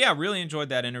yeah, really enjoyed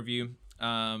that interview.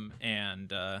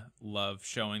 And love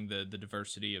showing the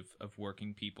diversity of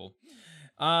working people.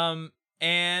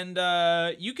 And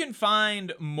you can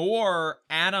find more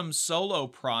Adam's solo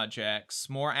projects,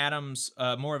 more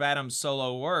of Adam's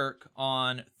solo work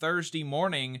on Thursday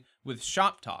morning with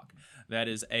Shop Talk. That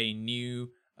is a new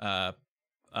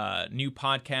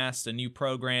podcast, a new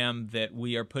program that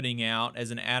we are putting out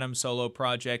as an Adam solo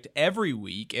project every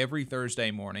week, every Thursday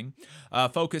morning,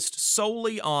 focused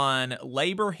solely on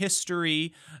labor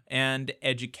history and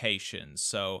education.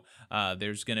 So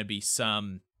there's going to be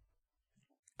some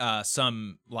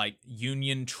like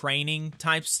union training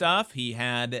type stuff. He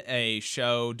had a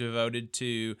show devoted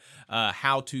to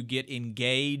how to get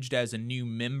engaged as a new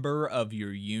member of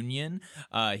your union.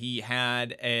 He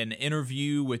had an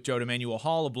interview with Joe Emanuel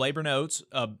Hall of Labor Notes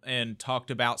and talked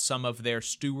about some of their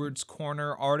Stewards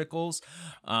Corner articles.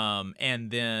 And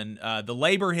then the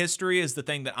labor history is the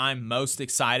thing that I'm most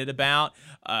excited about.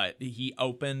 He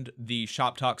opened the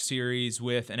Shop Talk series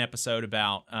with an episode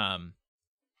about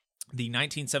the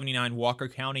 1979 Walker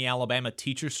County, Alabama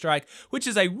teacher strike, which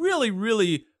is a really,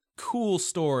 really cool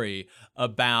story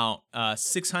about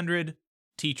 600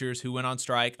 teachers who went on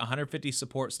strike, 150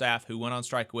 support staff who went on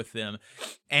strike with them,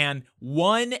 and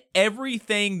won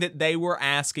everything that they were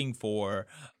asking for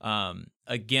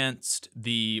against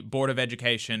the Board of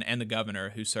Education and the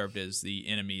governor, who served as the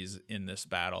enemies in this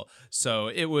battle. So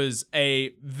it was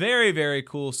a very, very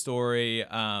cool story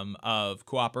of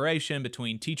cooperation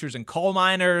between teachers and coal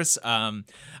miners. I'm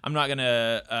not going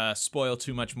to spoil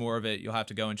too much more of it. You'll have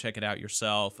to go and check it out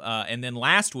yourself. And then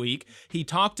last week, he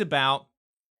talked about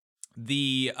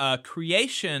the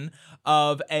creation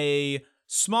of a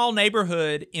small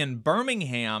neighborhood in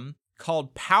Birmingham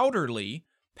called Powderly,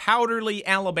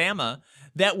 Alabama,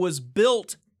 that was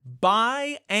built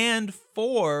by and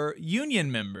for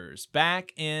union members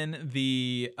back in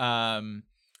the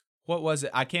what was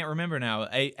it? I can't remember now.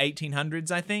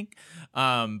 1800s, I think,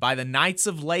 by the Knights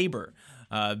of Labor.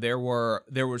 There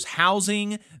was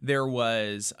housing, there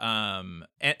was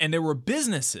and there were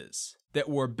businesses that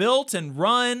were built and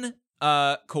run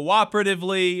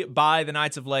cooperatively by the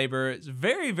Knights of Labor. It's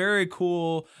very, very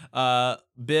cool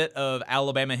bit of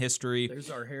Alabama history.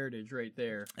 There's our heritage right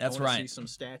there. That's I wanna right. See some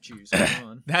statues. Come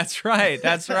on. That's right.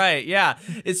 That's right. Yeah.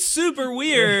 It's super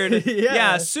weird.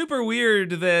 Yeah. Super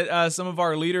weird that some of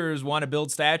our leaders want to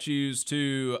build statues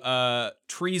to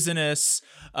treasonous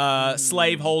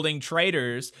slave-holding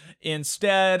traitors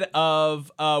instead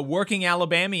of working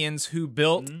Alabamians who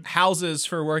built houses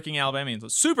for working Alabamians.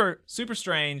 It's super, super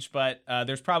strange, but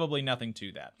there's probably nothing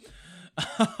to that.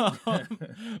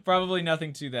 Probably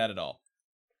nothing to that at all.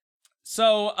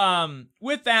 So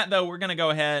with that, though, we're going to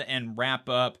go ahead and wrap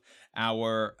up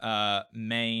our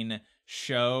main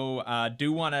show.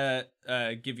 Do want to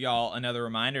give y'all another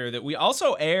reminder that we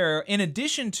also air, in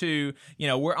addition to,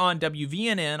 we're on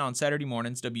WVNN on Saturday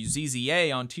mornings,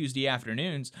 WZZA on Tuesday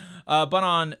afternoons, but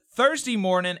on Thursday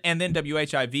morning, and then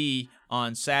WHIV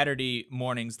on Saturday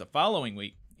mornings the following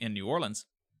week in New Orleans.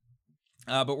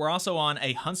 But we're also on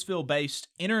a Huntsville-based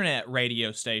internet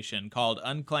radio station called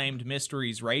Unclaimed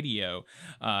Mysteries Radio,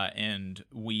 and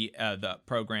the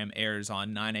program airs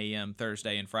on 9 a.m.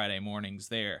 Thursday and Friday mornings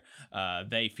there.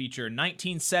 They feature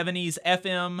 1970s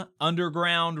FM,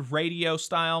 underground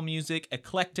radio-style music,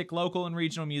 eclectic local and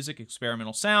regional music,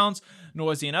 experimental sounds,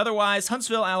 noisy and otherwise,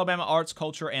 Huntsville, Alabama arts,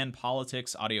 culture, and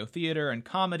politics, audio theater, and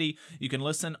comedy. You can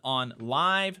listen on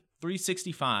Live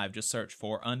 365, just search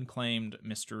for Unclaimed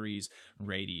Mysteries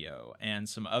Radio. And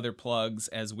some other plugs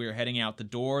as we're heading out the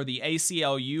door. The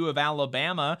ACLU of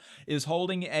Alabama is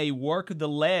holding a Work the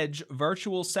Ledge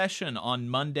virtual session on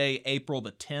Monday, April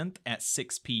the 10th at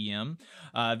 6 p.m.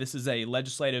 This is a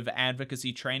legislative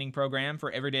advocacy training program for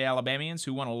everyday Alabamians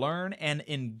who want to learn and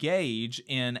engage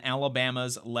in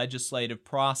Alabama's legislative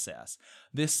process.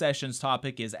 This session's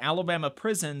topic is Alabama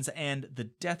prisons and the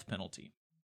death penalty.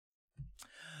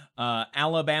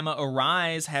 Alabama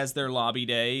Arise has their lobby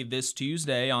day this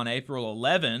Tuesday on April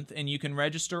 11th, and you can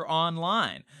register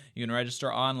online. You can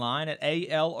register online at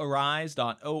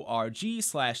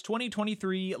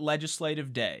alarise.org/2023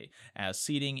 Legislative Day, as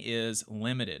seating is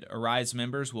limited. Arise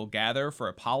members will gather for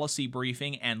a policy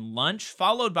briefing and lunch,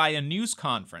 followed by a news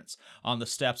conference on the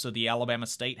steps of the Alabama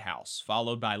State House,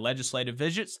 followed by legislative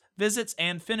visits,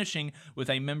 and finishing with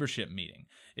a membership meeting.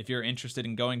 If you're interested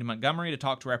in going to Montgomery to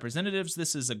talk to representatives,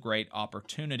 this is a great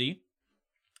opportunity.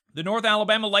 The North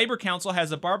Alabama Labor Council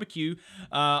has a barbecue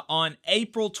on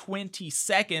April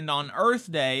 22nd on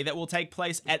Earth Day that will take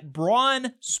place at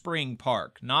Braun Spring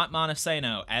Park, not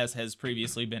Montesano, as has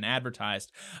previously been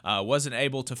advertised. Wasn't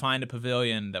able to find a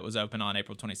pavilion that was open on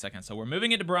April 22nd, so we're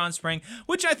moving it to Braun Spring,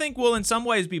 which I think will in some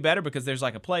ways be better because there's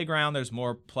like a playground, there's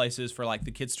more places for like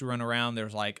the kids to run around,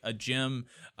 there's like a gym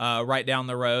right down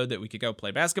the road that we could go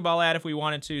play basketball at if we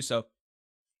wanted to, so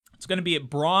it's going to be at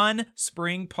Braun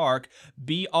Spring Park,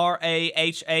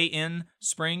 BRAHAN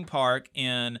Spring Park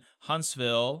in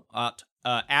Huntsville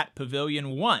at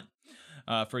Pavilion 1.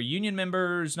 For union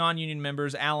members, non-union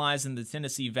members, allies in the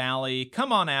Tennessee Valley,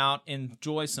 come on out,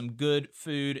 enjoy some good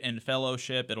food and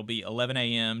fellowship. It'll be 11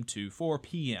 a.m. to 4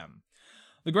 p.m.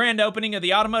 The grand opening of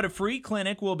the Automotive Free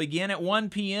Clinic will begin at 1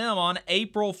 p.m. on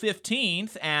April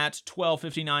 15th at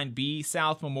 1259B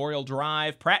South Memorial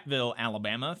Drive, Prattville,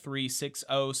 Alabama,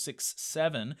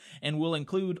 36067, and will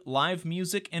include live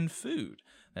music and food.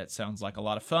 That sounds like a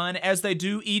lot of fun. As they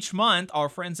do each month, our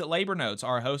friends at Labor Notes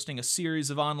are hosting a series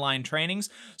of online trainings.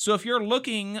 So if you're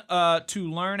looking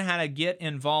to learn how to get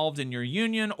involved in your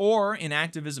union or in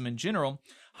activism in general,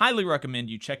 highly recommend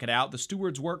you check it out. The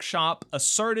Steward's Workshop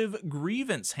Assertive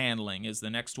Grievance Handling is the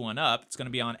next one up. It's going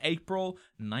to be on April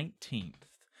 19th.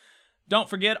 Don't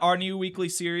forget our new weekly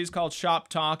series called Shop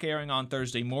Talk, airing on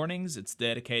Thursday mornings. It's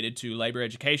dedicated to labor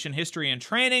education, history, and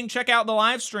training. Check out the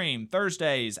live stream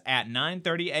Thursdays at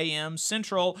 9:30 a.m.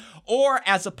 Central or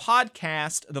as a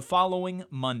podcast the following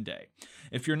Monday.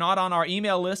 If you're not on our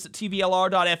email list at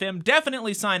tvlr.fm,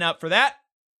 definitely sign up for that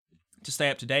to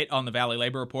stay up to date on the Valley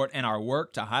Labor Report and our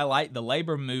work to highlight the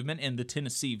labor movement in the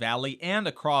Tennessee Valley and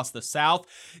across the South.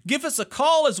 Give us a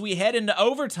call as we head into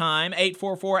overtime,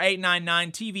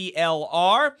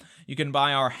 844-899-TVLR. You can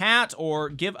buy our hat or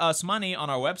give us money on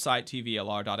our website,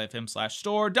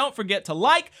 tvlr.fm/store. Don't forget to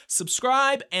like,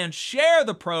 subscribe, and share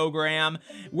the program.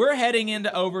 We're heading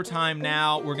into overtime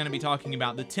now. We're going to be talking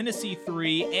about the Tennessee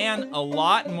 3 and a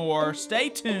lot more. Stay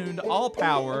tuned. All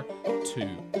power to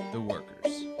the workers.